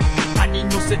左右肩に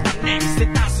乗せたネームセ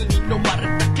タスに飲まれ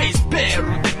たケースペ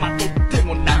ールでまとって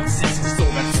もナンセンスそう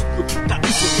が作った嘘の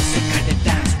世界で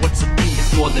ダンス What's a beat?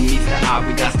 It's more than meets the eye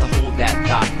we got to hold that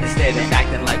thought instead of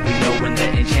acting like we know when the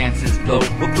enchances blow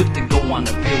we're quick to go on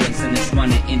appearance and it's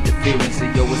running interference so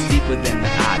yo it's deeper than the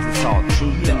eyes it's all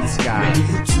truth in the sky 目に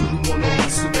映るものは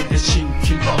全て蜃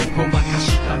気楼ごまか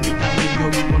した見た目よ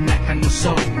りも中の層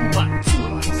は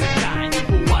世界に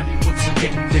終わりを告げ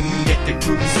て見えて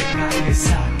くる世界へ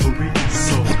さ飛び出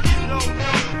そう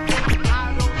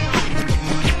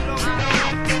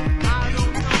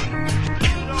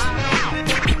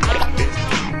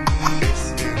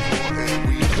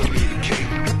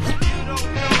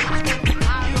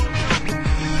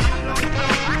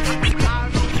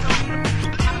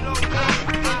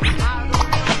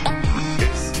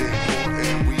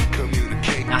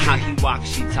Walk,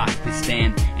 she talks, they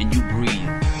stand, and you breathe.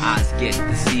 Eyes get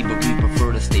to see, but we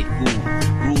prefer to stay fooled.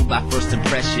 Ruled by first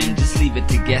impression, just leave it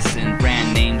to guessing.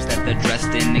 Brand names that they're dressed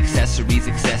in, accessories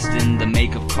accessed in, the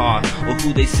make of car, or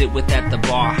who they sit with at the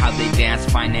bar, how they dance,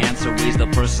 finance, or ways they'll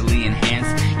personally enhance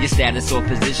your status or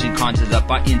position. Conjures up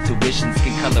our intuitions,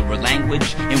 can color a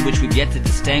language in which we've yet to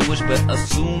distinguish, but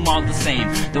assume all the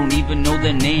same. Don't even know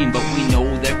their name, but we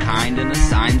know their kind and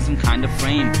assign some kind of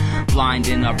frame. Blind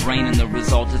in our brain, and the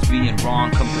result is being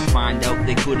wrong. Come to find out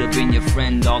they could have been your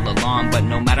friend all along, but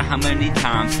no matter how many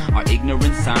times our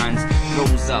ignorant signs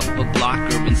throws up a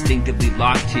blocker, instinctively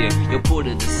locked here. You'll put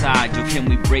it aside. Yo, can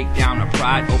we break down our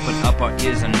pride, open up our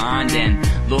ears and mind, and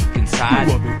look inside?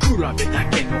 比べだ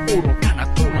けの愚かな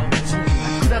トラメそんな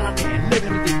くだらねえレベ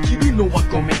ルで切るのは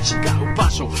ごめん違う場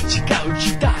所違う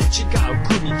時代違う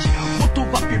国違う言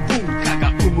葉文化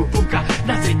が生む文化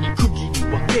なぜに区切り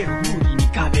分ける無理に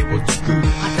壁を作る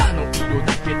肌の色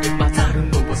だけで混ざる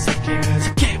のを避ける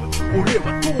叫ぶ俺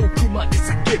は遠くまで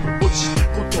叫ぶ落ちた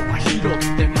言葉拾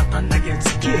ってまた投げ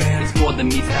つける It's more than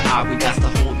meets the eye, we got to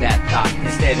hold that thought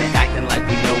instead of acting like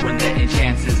we know when the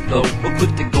enchances blow we're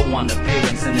quick to go on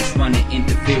appearance and it's running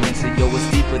interference so yo it's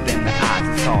deeper than the eyes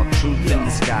it's all truth in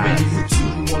the sky 目に映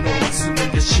るものは全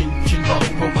て蜃気楼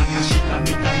ごまかした見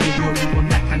た目よりも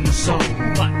中の層は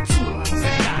世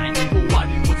界に終わ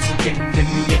りを告げて見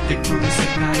えてくる世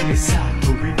界へさ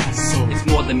飛び出そう It's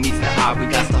more than meets the eye, we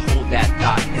got to hold that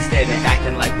thought instead of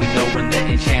acting like we know when the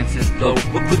enchances blow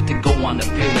we're quick to go on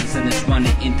appearance and it's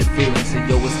running interference so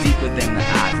yo it's deeper than the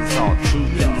eyes it's all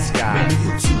truth in the sky 目に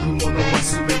映るものは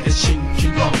全て蜃気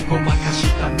楼ごまかし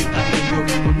た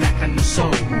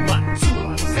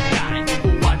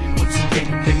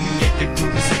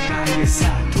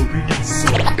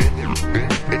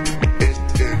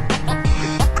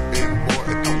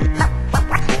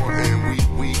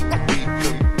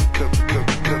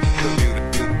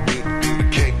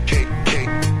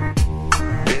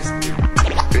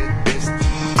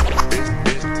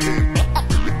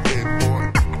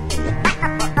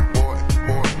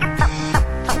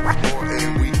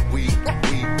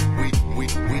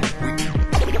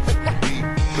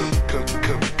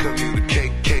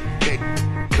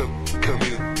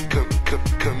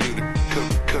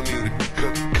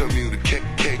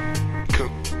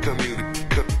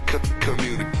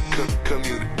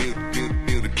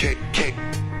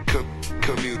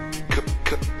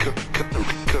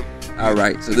All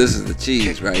right, so this is the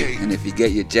cheese, right? And if you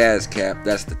get your jazz cap,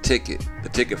 that's the ticket. The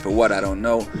ticket for what, I don't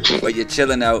know. But you're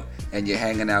chilling out and you're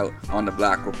hanging out on the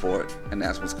Block Report, and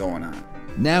that's what's going on.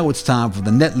 Now it's time for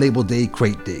the Net Label Day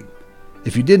Crate Dig.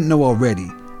 If you didn't know already,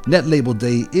 Net Label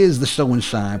Day is the show and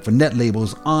shine for net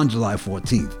labels on July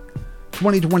 14th.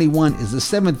 2021 is the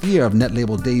 7th year of Net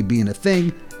Label Day being a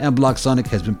thing, and Block Sonic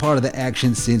has been part of the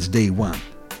action since day one.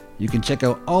 You can check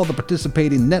out all the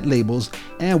participating net labels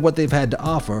and what they've had to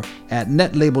offer at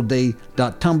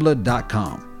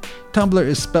netlabelday.tumblr.com. Tumblr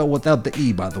is spelled without the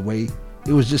E, by the way.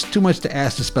 It was just too much to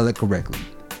ask to spell it correctly.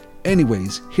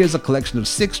 Anyways, here's a collection of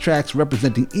 6 tracks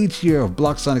representing each year of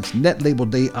Block Sonic's Net Label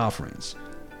Day offerings.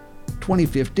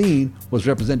 2015 was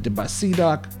represented by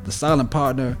C-Doc, The Silent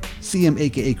Partner, CM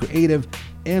aka Creative,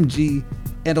 MG,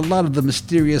 and a lot of the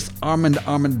mysterious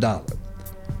Armand Dollar.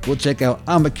 We'll check out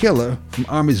I'm a Killer from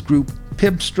Army's group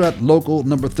Pimp Strut Local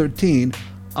No. 13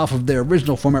 off of their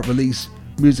original format release,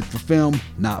 Music for Film,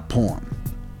 Not Porn.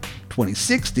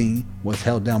 2016 was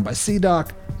held down by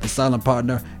C-Doc, The Silent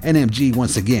Partner, and MG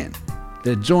once again.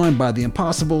 They're joined by The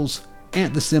Impossibles,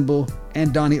 Ant the Symbol,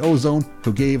 and Donnie Ozone,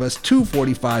 who gave us 2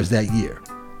 45s that year.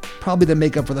 Probably to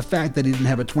make up for the fact that he didn't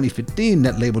have a 2015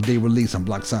 Net Label Day release on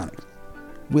Block Sonic.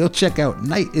 We'll check out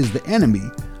Night is the Enemy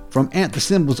from Ant the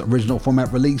Symbol's original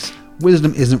format release,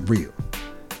 Wisdom Isn't Real.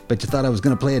 Bet you thought I was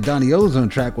going to play a Donnie Ozone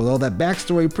track with all that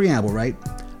backstory preamble, right?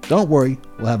 Don't worry,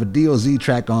 we'll have a DOZ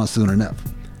track on soon enough.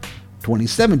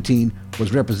 2017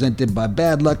 was represented by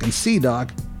Bad Luck and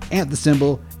C-Doc, Ant the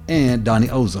Symbol, and Donnie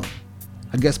Ozone.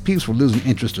 I guess peeps were losing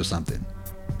interest or something.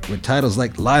 With titles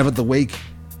like Live at the Wake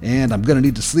and I'm Gonna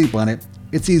Need to Sleep on it,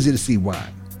 it's easy to see why.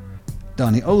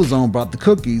 Donnie Ozone brought the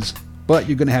cookies, but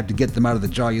you're gonna have to get them out of the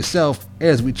jar yourself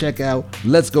as we check out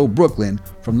Let's Go Brooklyn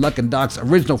from Luck and Doc's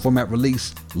original format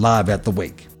release, Live at the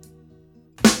Wake.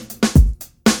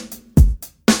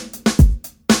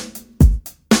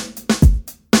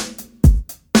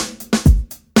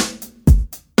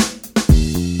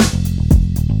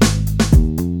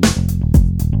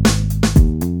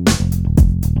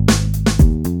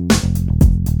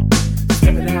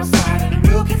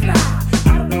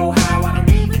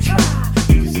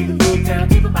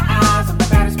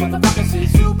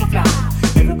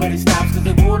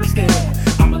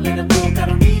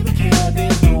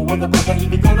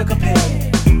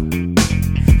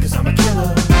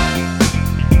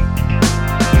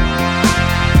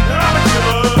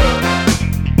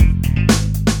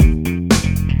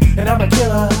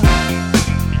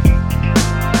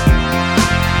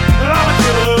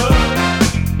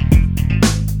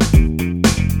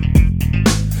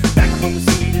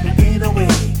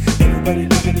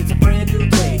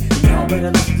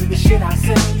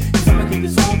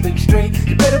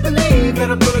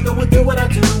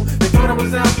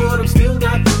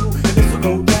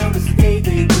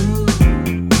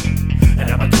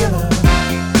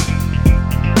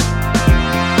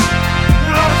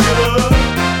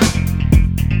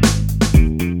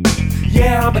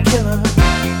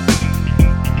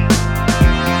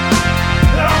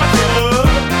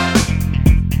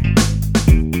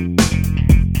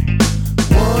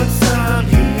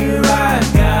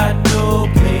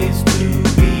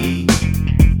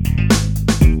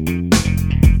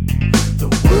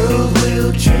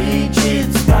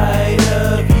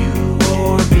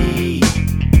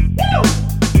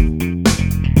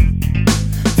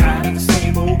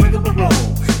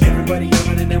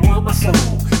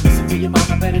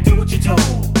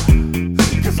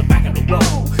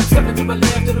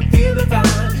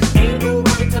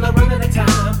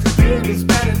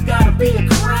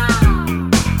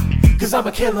 I'm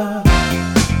a killer.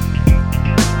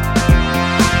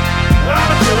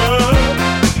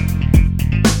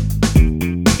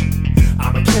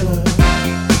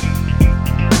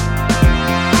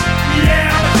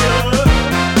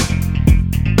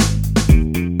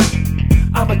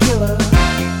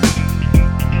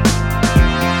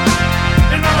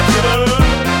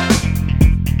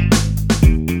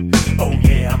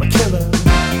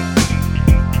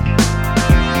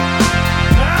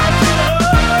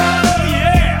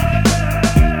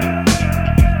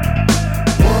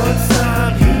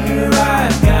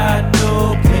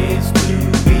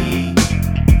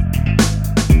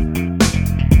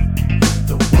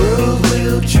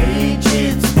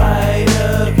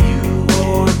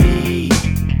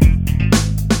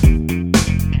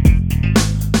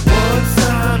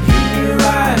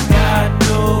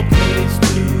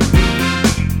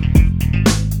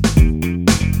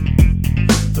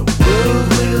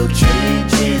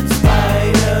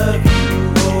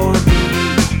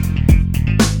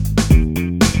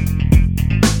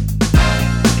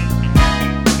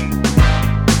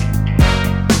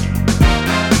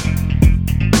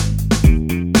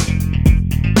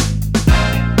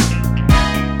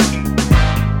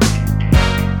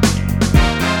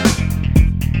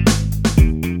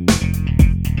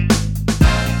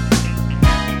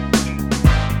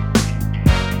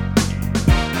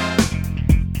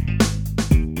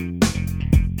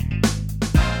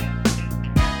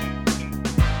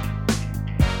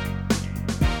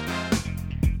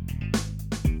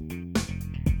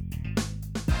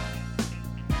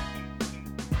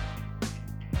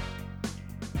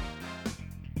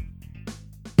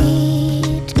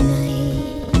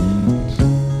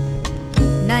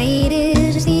 Night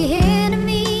is the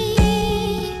enemy,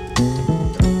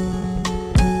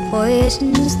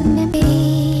 poisons the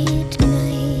memory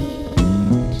tonight.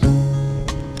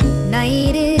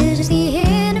 Night is the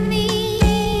enemy,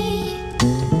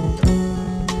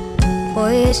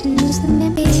 poisons the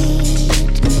memory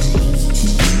tonight.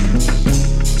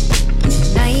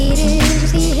 Night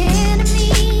is the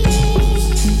enemy,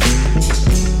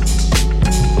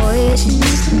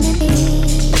 poisons the memory.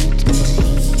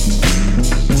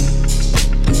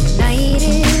 Night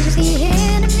is the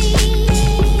enemy,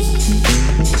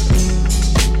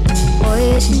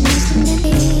 poisons the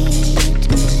memory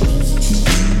tonight.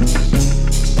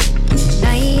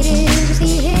 Night is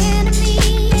the enemy,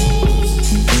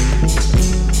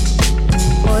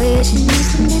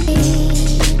 poisons the memory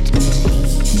tonight.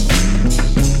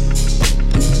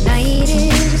 Night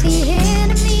is the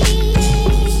enemy,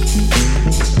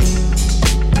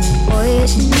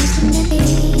 poisons the memory.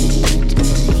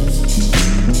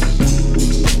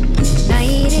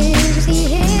 Night is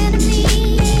the enemy,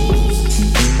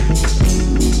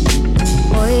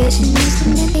 poisons the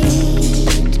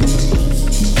memory tonight.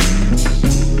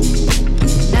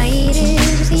 Night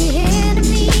is the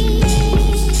enemy,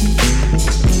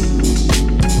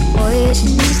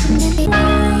 poisons the memory.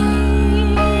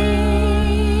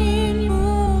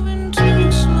 Moving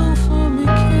too slow for me,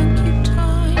 can't keep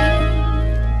time.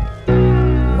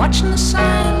 Watching the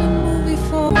silent movie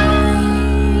for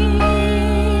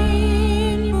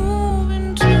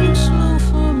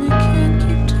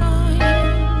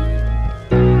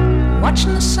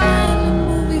watching the silent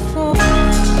movie for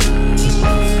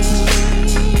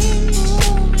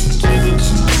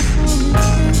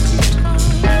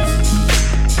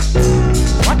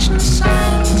watching the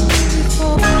silent movie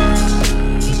for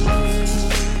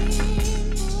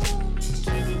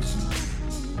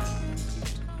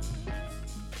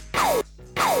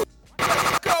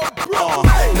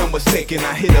no mistaken,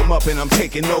 I hit him up and I'm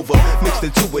taking over. Mix the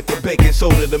two with the baking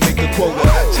soda to make the quota.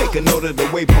 Take a note of the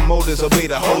way promoters obey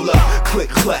the hold up. Click,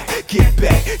 clack, get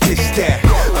back, get stacked.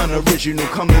 Unoriginal,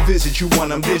 come to visit you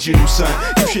when I'm digital, son.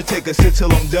 You should take a sit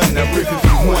till I'm done. Now rip if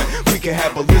you want. We can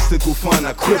have ballistical fun.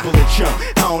 I cripple a chump.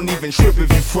 I don't even trip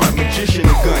if you front. Magician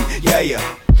a gun, yeah.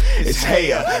 It's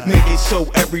hair, make it so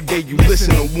every day you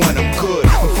listen to one. I'm good,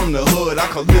 I'm from the hood, I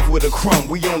can live with a crumb.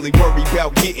 We only worry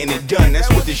about getting it done, that's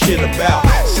what this shit about.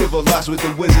 Civilized with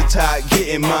the wizard tide,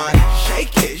 getting mine.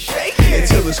 Shake it,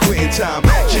 until it's quitting time.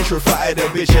 Gentrify the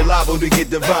bitch, you're liable to get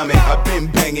the vomit. I've been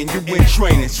banging, you been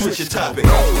training, switch your topic.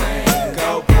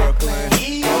 Go Brooklyn,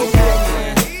 go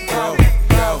Brooklyn, go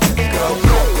Brooklyn, go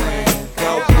Brooklyn,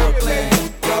 go Brooklyn,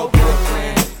 go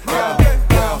Brooklyn,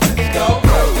 go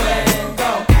Brooklyn,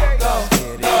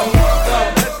 go.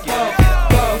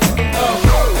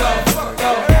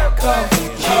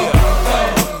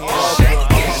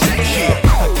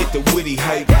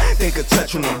 Think a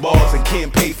touch on the balls and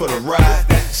can't pay for the ride.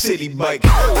 City bike,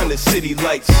 under city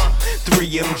lights. 3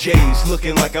 MJs,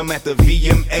 looking like I'm at the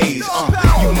VMAs.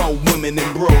 You more women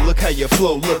than bro, look how your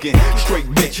flow looking. Straight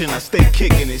bitch and I stay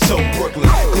kicking it, so Brooklyn.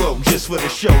 Glow just for the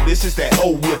show, this is that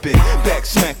old whipping. Back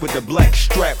smack with the black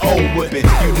strap, old whipping.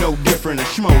 You know different, a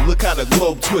schmo, look how the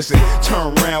globe twisting.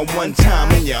 Turn around one time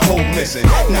and your whole missing.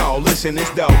 Now listen, it's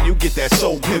dog, you get that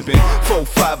soul pimping.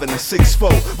 4-5 and a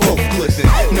 6-4, both glisten.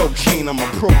 No chain, I'ma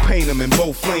propane them and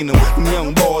both flame them. Them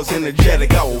young boys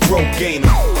energetic, I will rope gain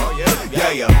them.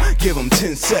 Yeah, give them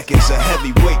 10 seconds, a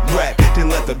heavyweight rap, then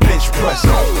let the bench press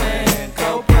them.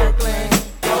 Go Brooklyn,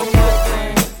 go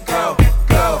Brooklyn, go,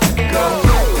 go, go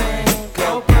Brooklyn,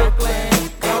 go Brooklyn,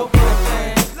 go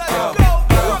Brooklyn, go, go,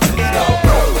 go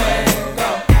Brooklyn, go,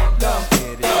 go, go,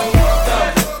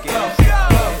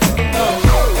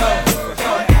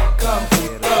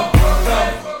 go,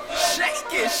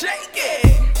 shake it, shake it.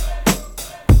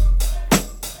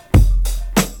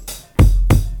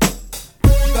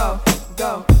 Go, go,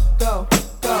 go, go,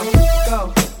 go, go,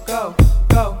 go, go,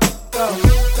 go,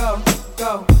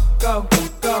 go, go,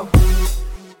 go.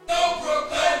 Go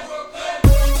Brooklyn,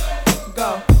 go, go,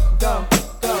 go, go,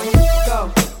 go,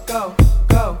 go,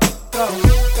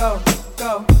 go,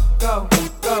 go, go, go,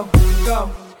 go, go.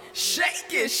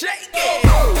 Shake it, shake it.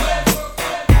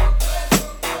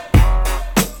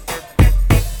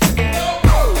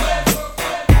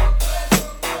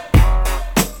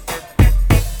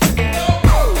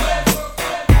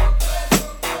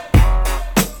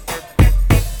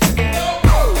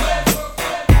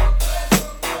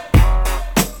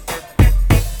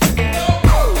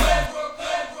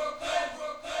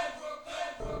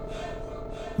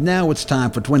 Now it's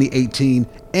time for 2018,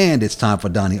 and it's time for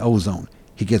Donnie Ozone.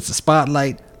 He gets the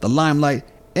spotlight, the limelight,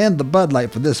 and the Bud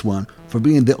Light for this one for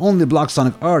being the only Block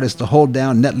Sonic artist to hold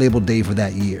down Net Label Day for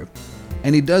that year.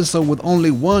 And he does so with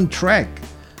only one track,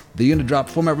 the Unidrop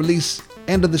format release,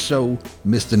 End of the Show,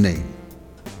 Mr. Name.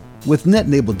 With Net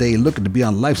Label Day looking to be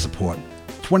on life support,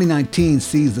 2019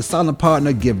 sees the silent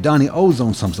partner give Donnie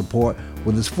Ozone some support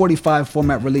with his 45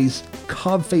 format release,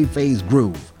 Cobb Fei Fei's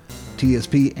Groove.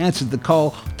 TSP answered the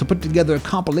call to put together a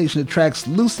compilation of tracks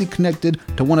loosely connected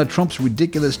to one of Trump's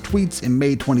ridiculous tweets in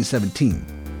May 2017.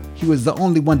 He was the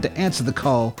only one to answer the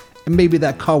call, and maybe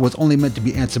that call was only meant to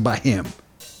be answered by him.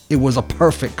 It was a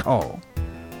perfect call.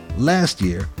 Last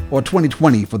year, or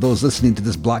 2020 for those listening to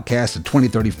this blockcast in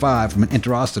 2035 from an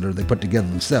interocitor they put together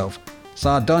themselves,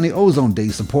 saw Donnie Ozone Day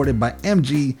supported by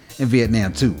MG and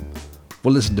Vietnam 2.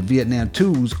 We'll listen to Vietnam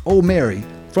 2's Oh Mary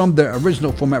from their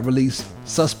original format release,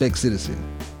 Suspect Citizen,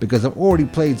 because I've already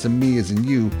played some Me As In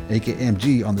You, aka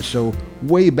MG, on the show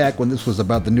way back when this was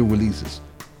about the new releases.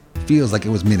 Feels like it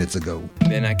was minutes ago.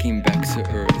 Then I came back to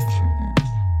Earth.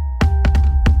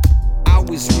 I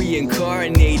was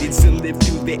reincarnated to live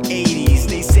through the 80s.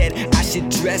 They said I should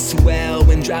dress well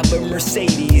and drive a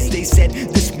Mercedes. They said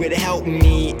this would help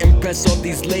me impress all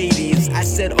these ladies. I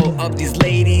said, oh, up these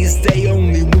ladies, they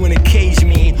only wanna cage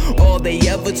me. All they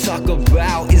ever talk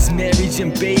about is marriage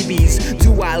and babies.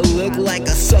 Do I look like a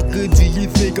sucker? Do you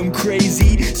think I'm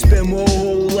crazy? Spend my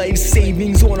whole life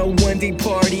savings on a one-day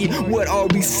party. What are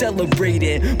we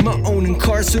celebrating? My own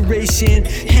incarceration?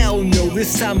 Hell no,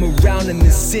 this time around in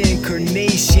this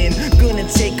incarnation. Gonna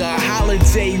take a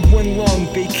holiday, one long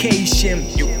vacation.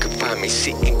 You can find me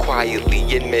sitting quietly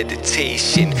in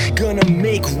meditation. Gonna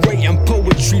make writing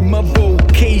poetry my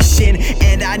vocation.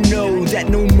 And I know that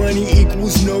no money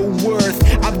equals no worth.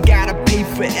 I've gotta pay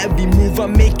for every move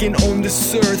I'm making on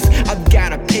this earth. I've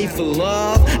gotta pay for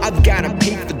love, I've gotta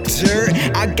pay for dirt.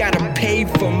 I gotta pay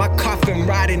for my coffin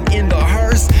riding in the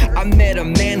hearse. I met a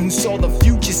man who saw the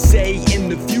future, say in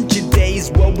the future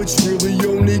days, well, it's really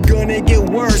only gonna get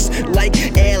worse. Like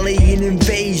alien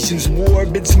invasions, war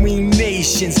between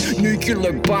nations,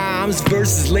 nuclear bombs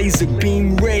versus laser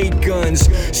beam ray guns,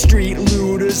 street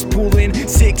looters pulling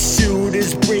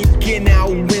 6-shooters, breaking out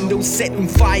windows, setting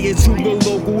fire to the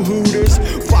local hooters,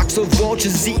 flocks of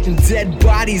vultures eating dead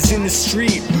bodies in the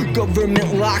street, government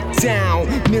lockdown,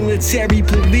 military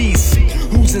police.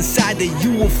 Who's inside the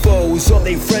UFOs? Are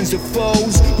they friends or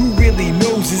foes? Who really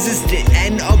knows? Is this the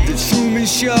end of the Truman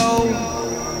Show?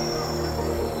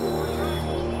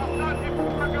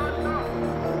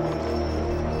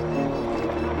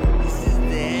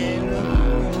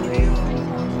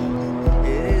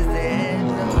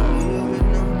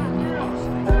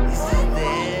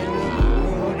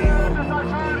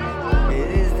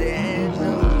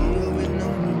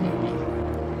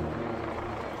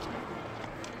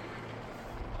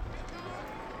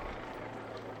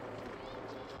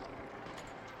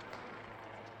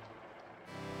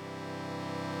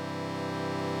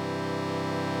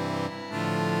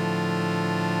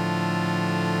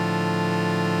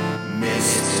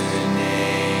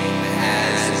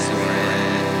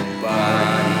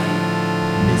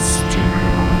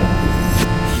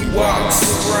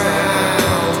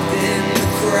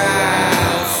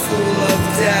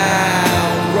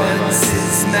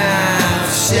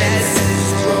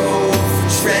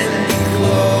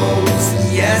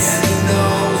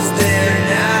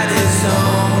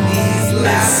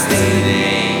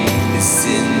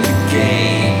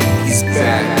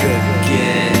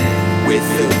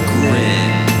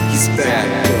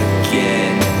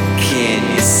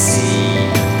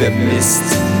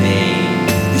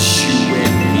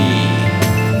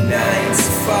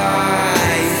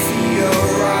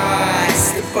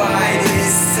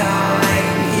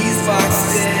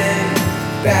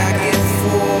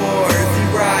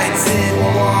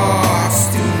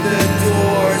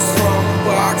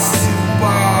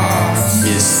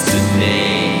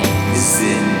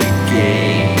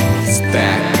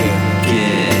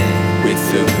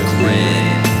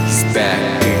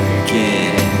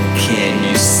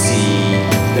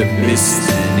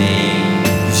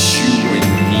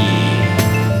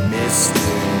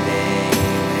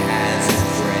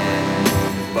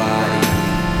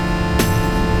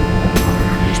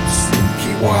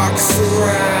 Walks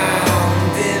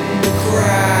around in the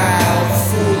crowd,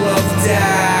 full of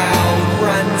doubt,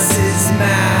 runs his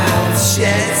mouth,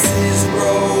 sheds his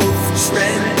robe for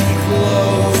trendy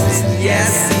clothes. And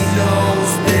yes, he knows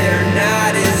they're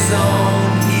not his own.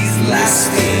 He's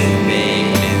lasting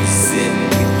maintenance in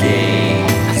the game.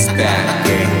 He's back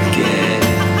again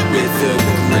with a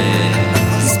grin.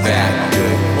 He's back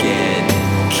again.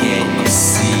 Can you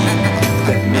see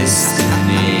that Mr.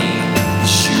 Name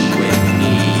is you and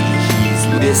me? He's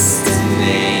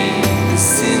listening,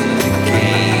 it's in the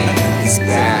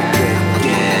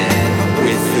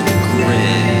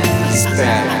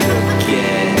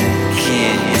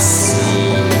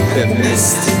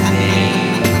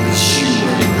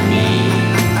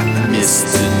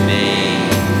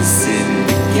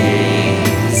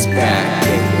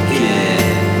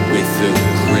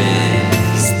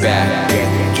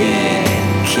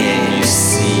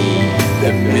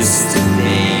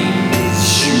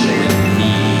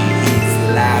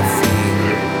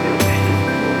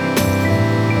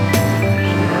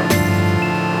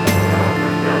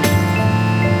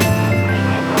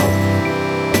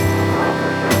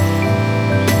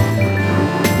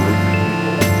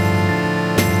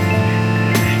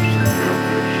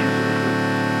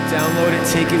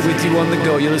take it with you on the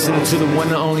go. You're listening to the one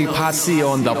and only Potsy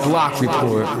on the Block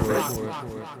Report.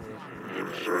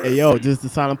 Hey yo, this is the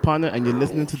Silent Partner, and you're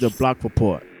listening to the Block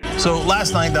Report. So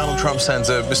last night, Donald Trump sends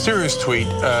a mysterious tweet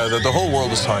that the whole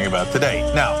world is talking about today.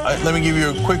 Now, let me give you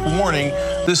a quick warning.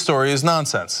 This story is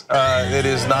nonsense. It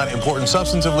is not important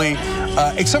substantively,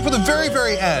 except for the very,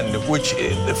 very end, which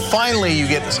finally you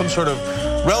get some sort of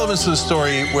relevance to the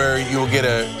story where you will get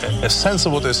a sense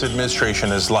of what this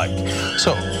administration is like.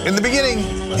 So, in the beginning,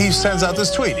 he sends out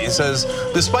this tweet. He says,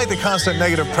 despite the constant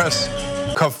negative press,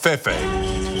 covfefe.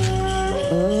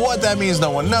 What that means,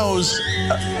 no one knows.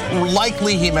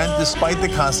 Likely he meant despite the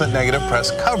constant negative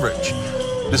press coverage.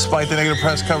 Despite the negative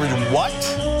press coverage, what?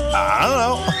 I don't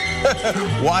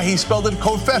know. Why he spelled it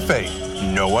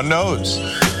covfefe, no one knows.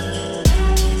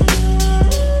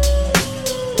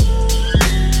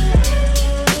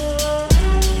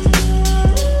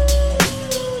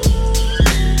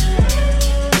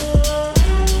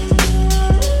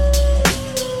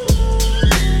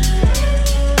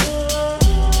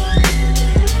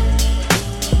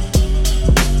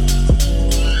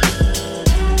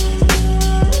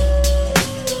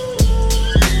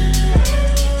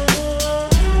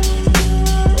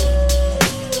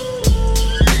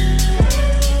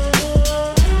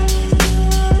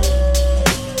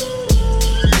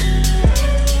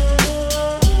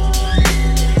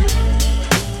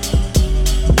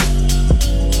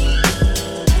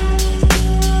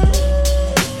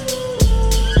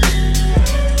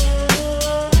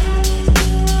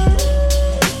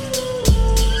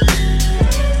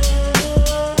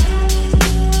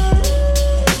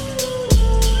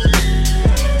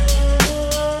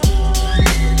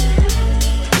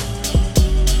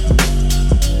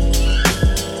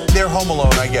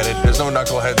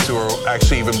 Knuckleheads who are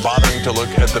actually even bothering to look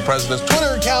at the president's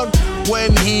Twitter account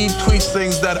when he tweets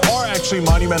things that are actually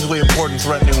monumentally important,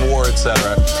 threatening war,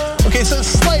 etc. Okay, so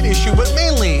it's a slight issue, but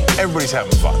mainly everybody's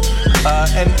having fun.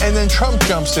 And then Trump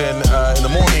jumps in the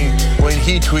morning when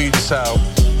he tweets out,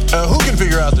 who can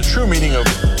figure out the true meaning of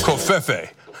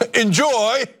covfefe?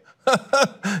 Enjoy!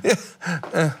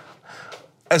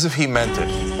 As if he meant it.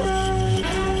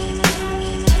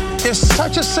 There's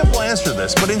such a simple answer to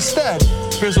this, but instead,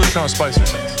 here's what Sean Spicer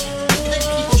says. Do you think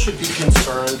people should be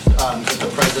concerned that the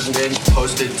president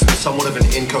posted somewhat of an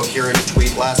incoherent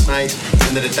tweet last night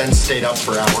and that it then stayed up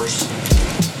for hours?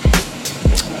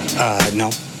 No.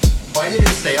 Why did it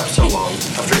stay up so long?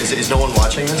 Is no one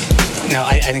watching this? No,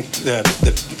 I think the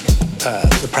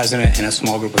president and a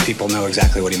small group of people know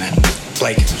exactly what he meant.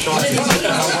 Blake.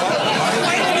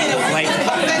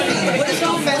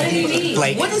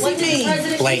 Blake. What does it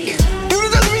mean? Blake. Dude,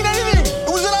 it doesn't mean anything. It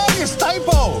was an obvious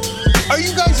typo. Are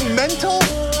you guys mental?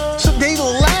 So they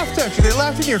laughed at you. They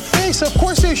laughed in your face. Of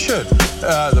course they should.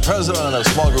 The president and a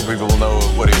small group of people will know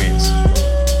what he means.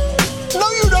 No,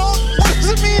 you don't. What does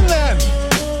it mean then?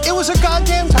 It was a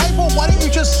goddamn typo. Why don't you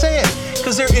just say it?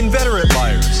 Because they're inveterate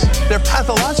liars. They're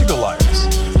pathological liars.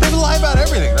 They lie about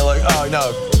everything. They're like, oh,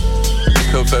 no,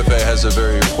 covfefe has a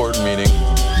very important meaning,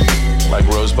 like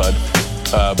rosebud.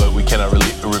 But we cannot really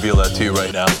reveal that to you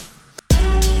right now.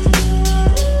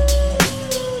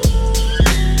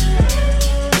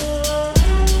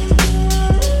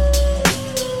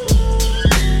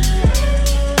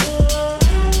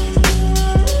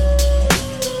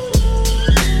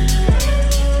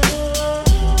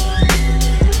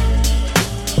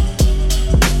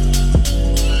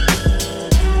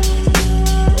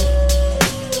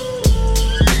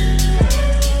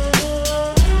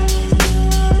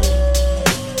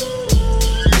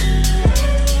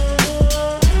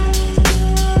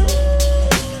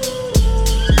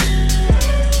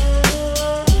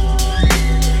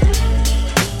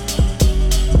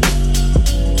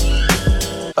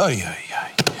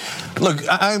 Look,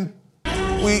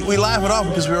 we laugh it off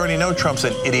because we already know Trump's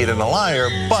an idiot and a liar,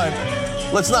 but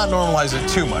let's not normalize it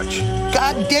too much.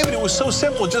 God damn it was so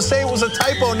simple. Just say it was a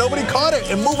typo, nobody caught it,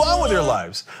 and move on with their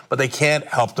lives. But they can't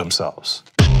help themselves.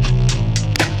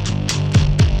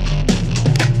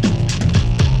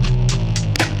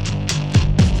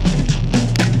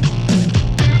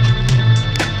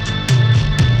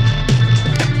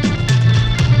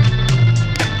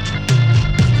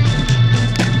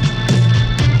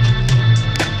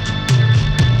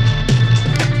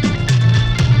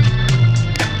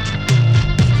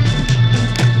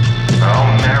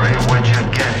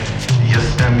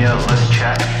 Stimulus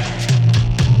check.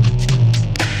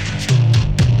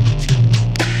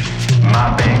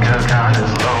 My bank account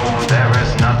is low, there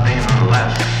is nothing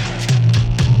left.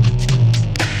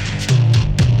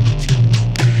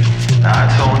 I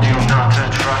told you not to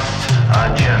trust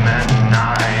a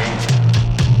Gemini.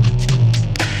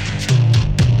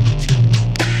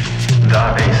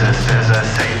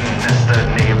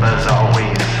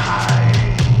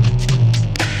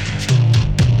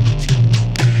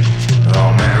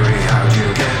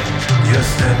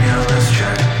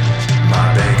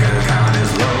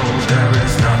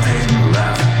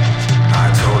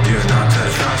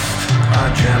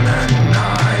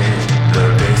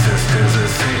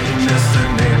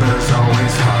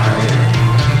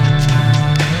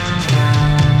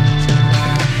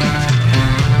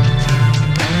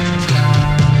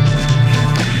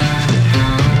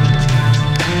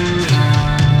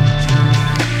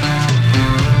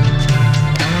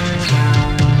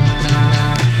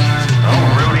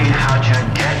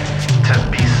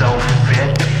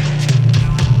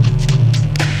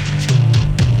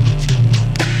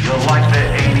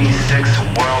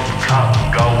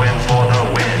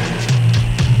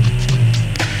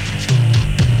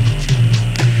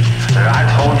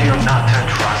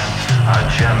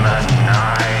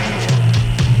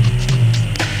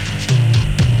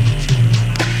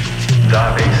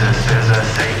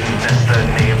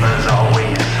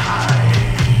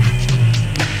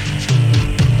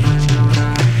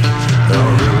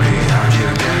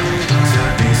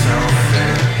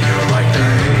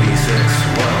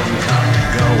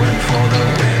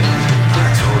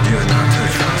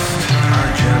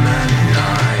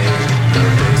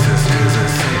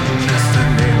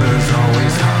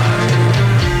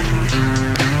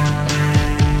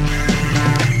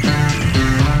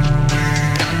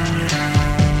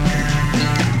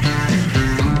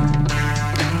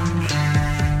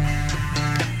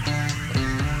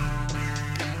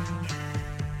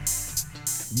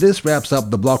 This wraps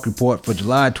up the Block Report for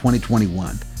July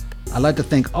 2021. I'd like to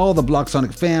thank all the Block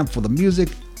Sonic fam for the music.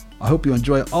 I hope you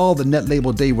enjoy all the Net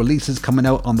Label Day releases coming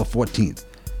out on the 14th.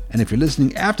 And if you're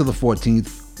listening after the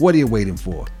 14th, what are you waiting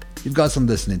for? You've got some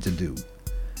listening to do.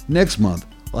 Next month,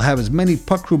 I'll have as many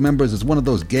Puck Crew members as one of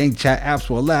those gang chat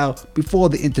apps will allow before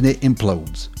the internet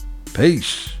implodes.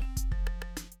 Peace.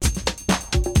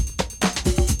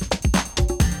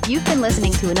 You've been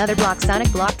listening to another Block Sonic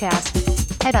Blockcast.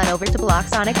 Head on over to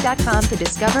blocksonic.com to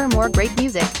discover more great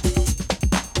music.